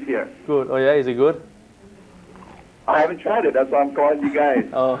here. Good. Oh yeah, is it good? I haven't tried it. That's why I'm calling you guys.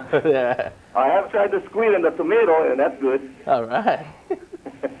 Oh yeah. I have tried the squid and the tomato, and that's good. All right.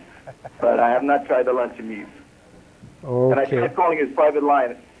 But I have not tried the luncheon meat. Okay. And I tried calling his private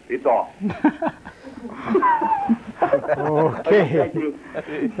line. It's off. Okay. Thank you.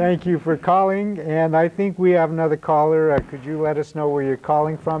 Thank you for calling. And I think we have another caller. Could you let us know where you're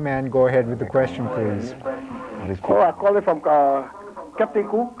calling from and go ahead with the question, please? Oh, I called it from Captain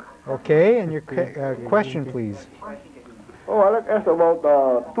Cook. Okay, and your question, please. Oh, I'd like to ask about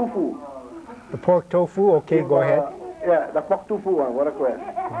tofu. The pork tofu. Okay, go ahead. Yeah, the pork tofu one, watercress.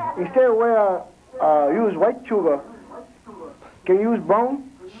 Instead of where use white sugar, can you use brown?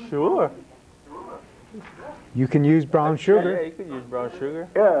 Sure. You can use brown sugar. Yeah, you could use brown sugar.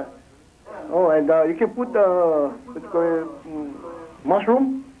 Yeah. Oh, and you can put what's called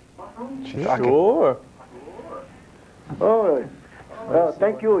mushroom. Sure. Oh,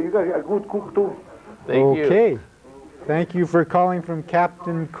 thank you. You guys are a good cook too. Thank you. Okay. Thank you for calling from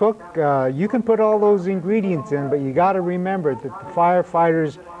Captain Cook. You can put all those ingredients in, but you got to remember that the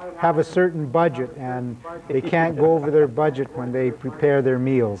firefighters have a certain budget and they can't go over their budget when they prepare their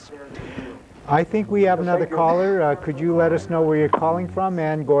meals. I think we have another caller. Could you let us know where you're calling from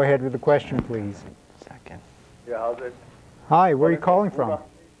and go ahead with the question, please? Yeah, how's it? Hi, where are you calling from?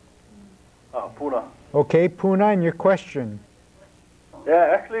 Puna. Okay, Puna, and your question. Yeah,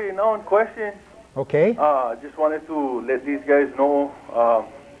 actually, now in question. Okay. I just wanted to let these guys know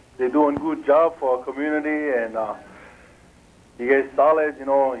they're doing a good job for our community, and you guys solid. You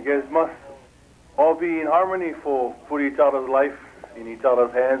know, you guys must all be in harmony for put each other's life in each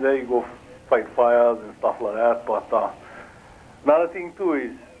other's hands. There you go, fight fires and stuff like that. But another thing too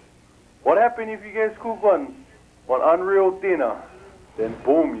is, what happened if you guys cook one unreal dinner, then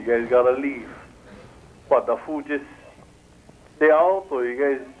boom, you guys gotta leave. But the food just stay out, or you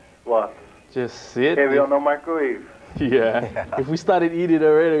guys what? Just sit. Heavy on the microwave. Yeah. If we started eating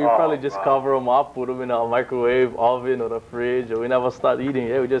already, we probably just cover them up, put them in a microwave, oven, or the fridge, or we never start eating.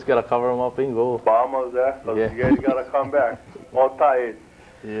 Yeah, we just gotta cover them up and go. Bombers there, so you guys gotta come back. All tired.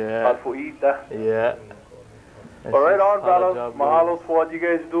 Yeah. Not for eat that. Yeah. All right on, brothers. Mahalo for what you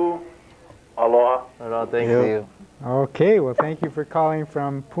guys do. Aloha. Aloha, thank you. Okay, well, thank you for calling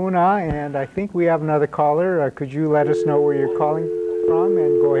from Puna, and I think we have another caller. Could you let us know where you're calling from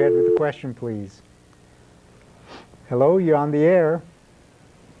and go ahead with the question, please? Hello, you're on the air.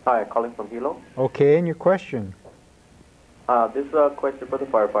 Hi, calling from Hilo. Okay, and your question? This is a question for the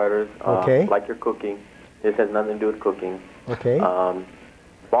firefighters. Okay. Like your cooking. This has nothing to do with cooking. Okay.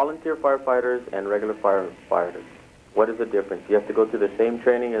 Volunteer firefighters and regular firefighters. What is the difference? You have to go through the same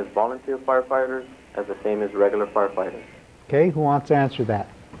training as volunteer firefighters as the same as regular firefighters. Okay, who wants to answer that?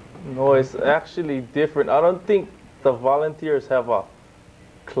 No, it's actually different. I don't think the volunteers have a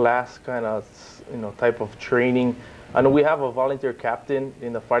class kind of, type of training. I know we have a volunteer captain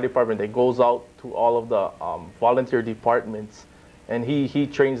in the fire department that goes out to all of the volunteer departments, and he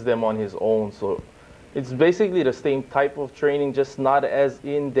trains them on his own. So it's basically the same type of training, just not as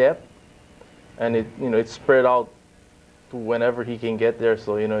in-depth, and it's spread out to whenever he can get there.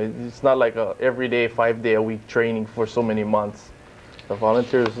 So it's not like a everyday 5-day-a-week training for so many months. The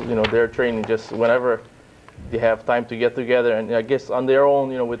volunteers, they're training just whenever they have time to get together, and I guess on their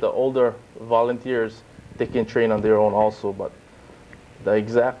own, with the older volunteers, they can train on their own also, but the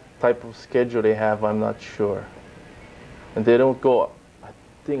exact type of schedule they have, I'm not sure. And they don't go, I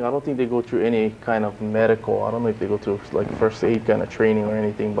don't think they go through any kind of medical. I don't know if they go through like first aid kind of training or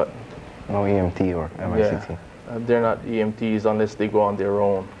anything, but no EMT or MICT. Yeah, they're not EMTs unless they go on their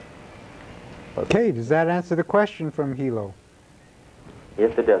own. Okay, does that answer the question from Hilo?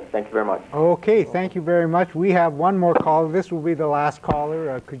 Yes, it does. Thank you very much. Okay, thank you very much. We have one more caller. This will be the last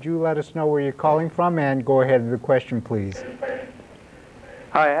caller. Could you let us know where you're calling from and go ahead with the question, please?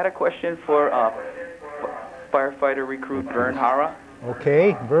 Hi, I had a question for firefighter recruit Vern Hara.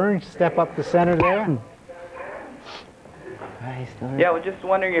 Okay, Vern, step up the center there. Yeah, I was just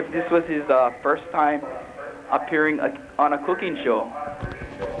wondering if this was his first time appearing on a cooking show.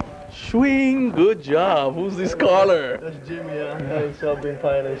 Swing, good job. Who's this caller? That's Jimmy, I've been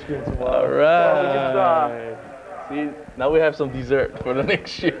playing ice cream tomorrow. All right. See, now we have some dessert for the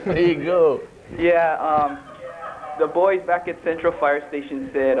next shift. There you go. Yeah, the boys back at Central Fire Station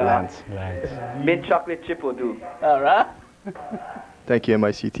said mint chocolate chip will do. All right. Thank you,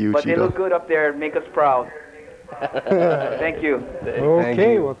 MICT. But they look good up there. Make us proud. Thank you.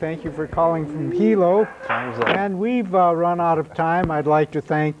 Okay, well, thank you for calling from Hilo. And we've run out of time. I'd like to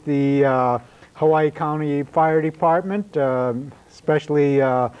thank the Hawaii County Fire Department, especially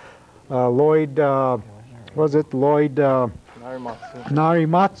Lloyd,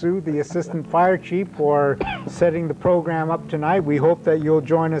 Narimatsu, the Assistant Fire Chief, for setting the program up tonight. We hope that you'll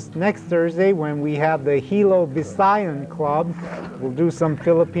join us next Thursday when we have the Hilo Visayan Club. We'll do some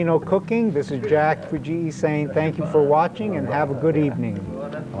Filipino cooking. This is Jack Fujii saying thank you for watching and have a good evening.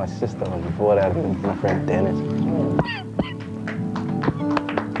 My sister was before that, my friend Dennis.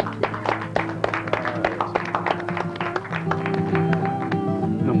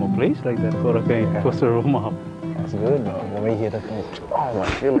 No more place like that for a poster room up. That's good, though. When we hear the thing, oh, my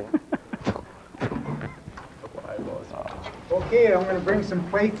feeling. Okay, I'm going to bring some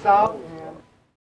plates out.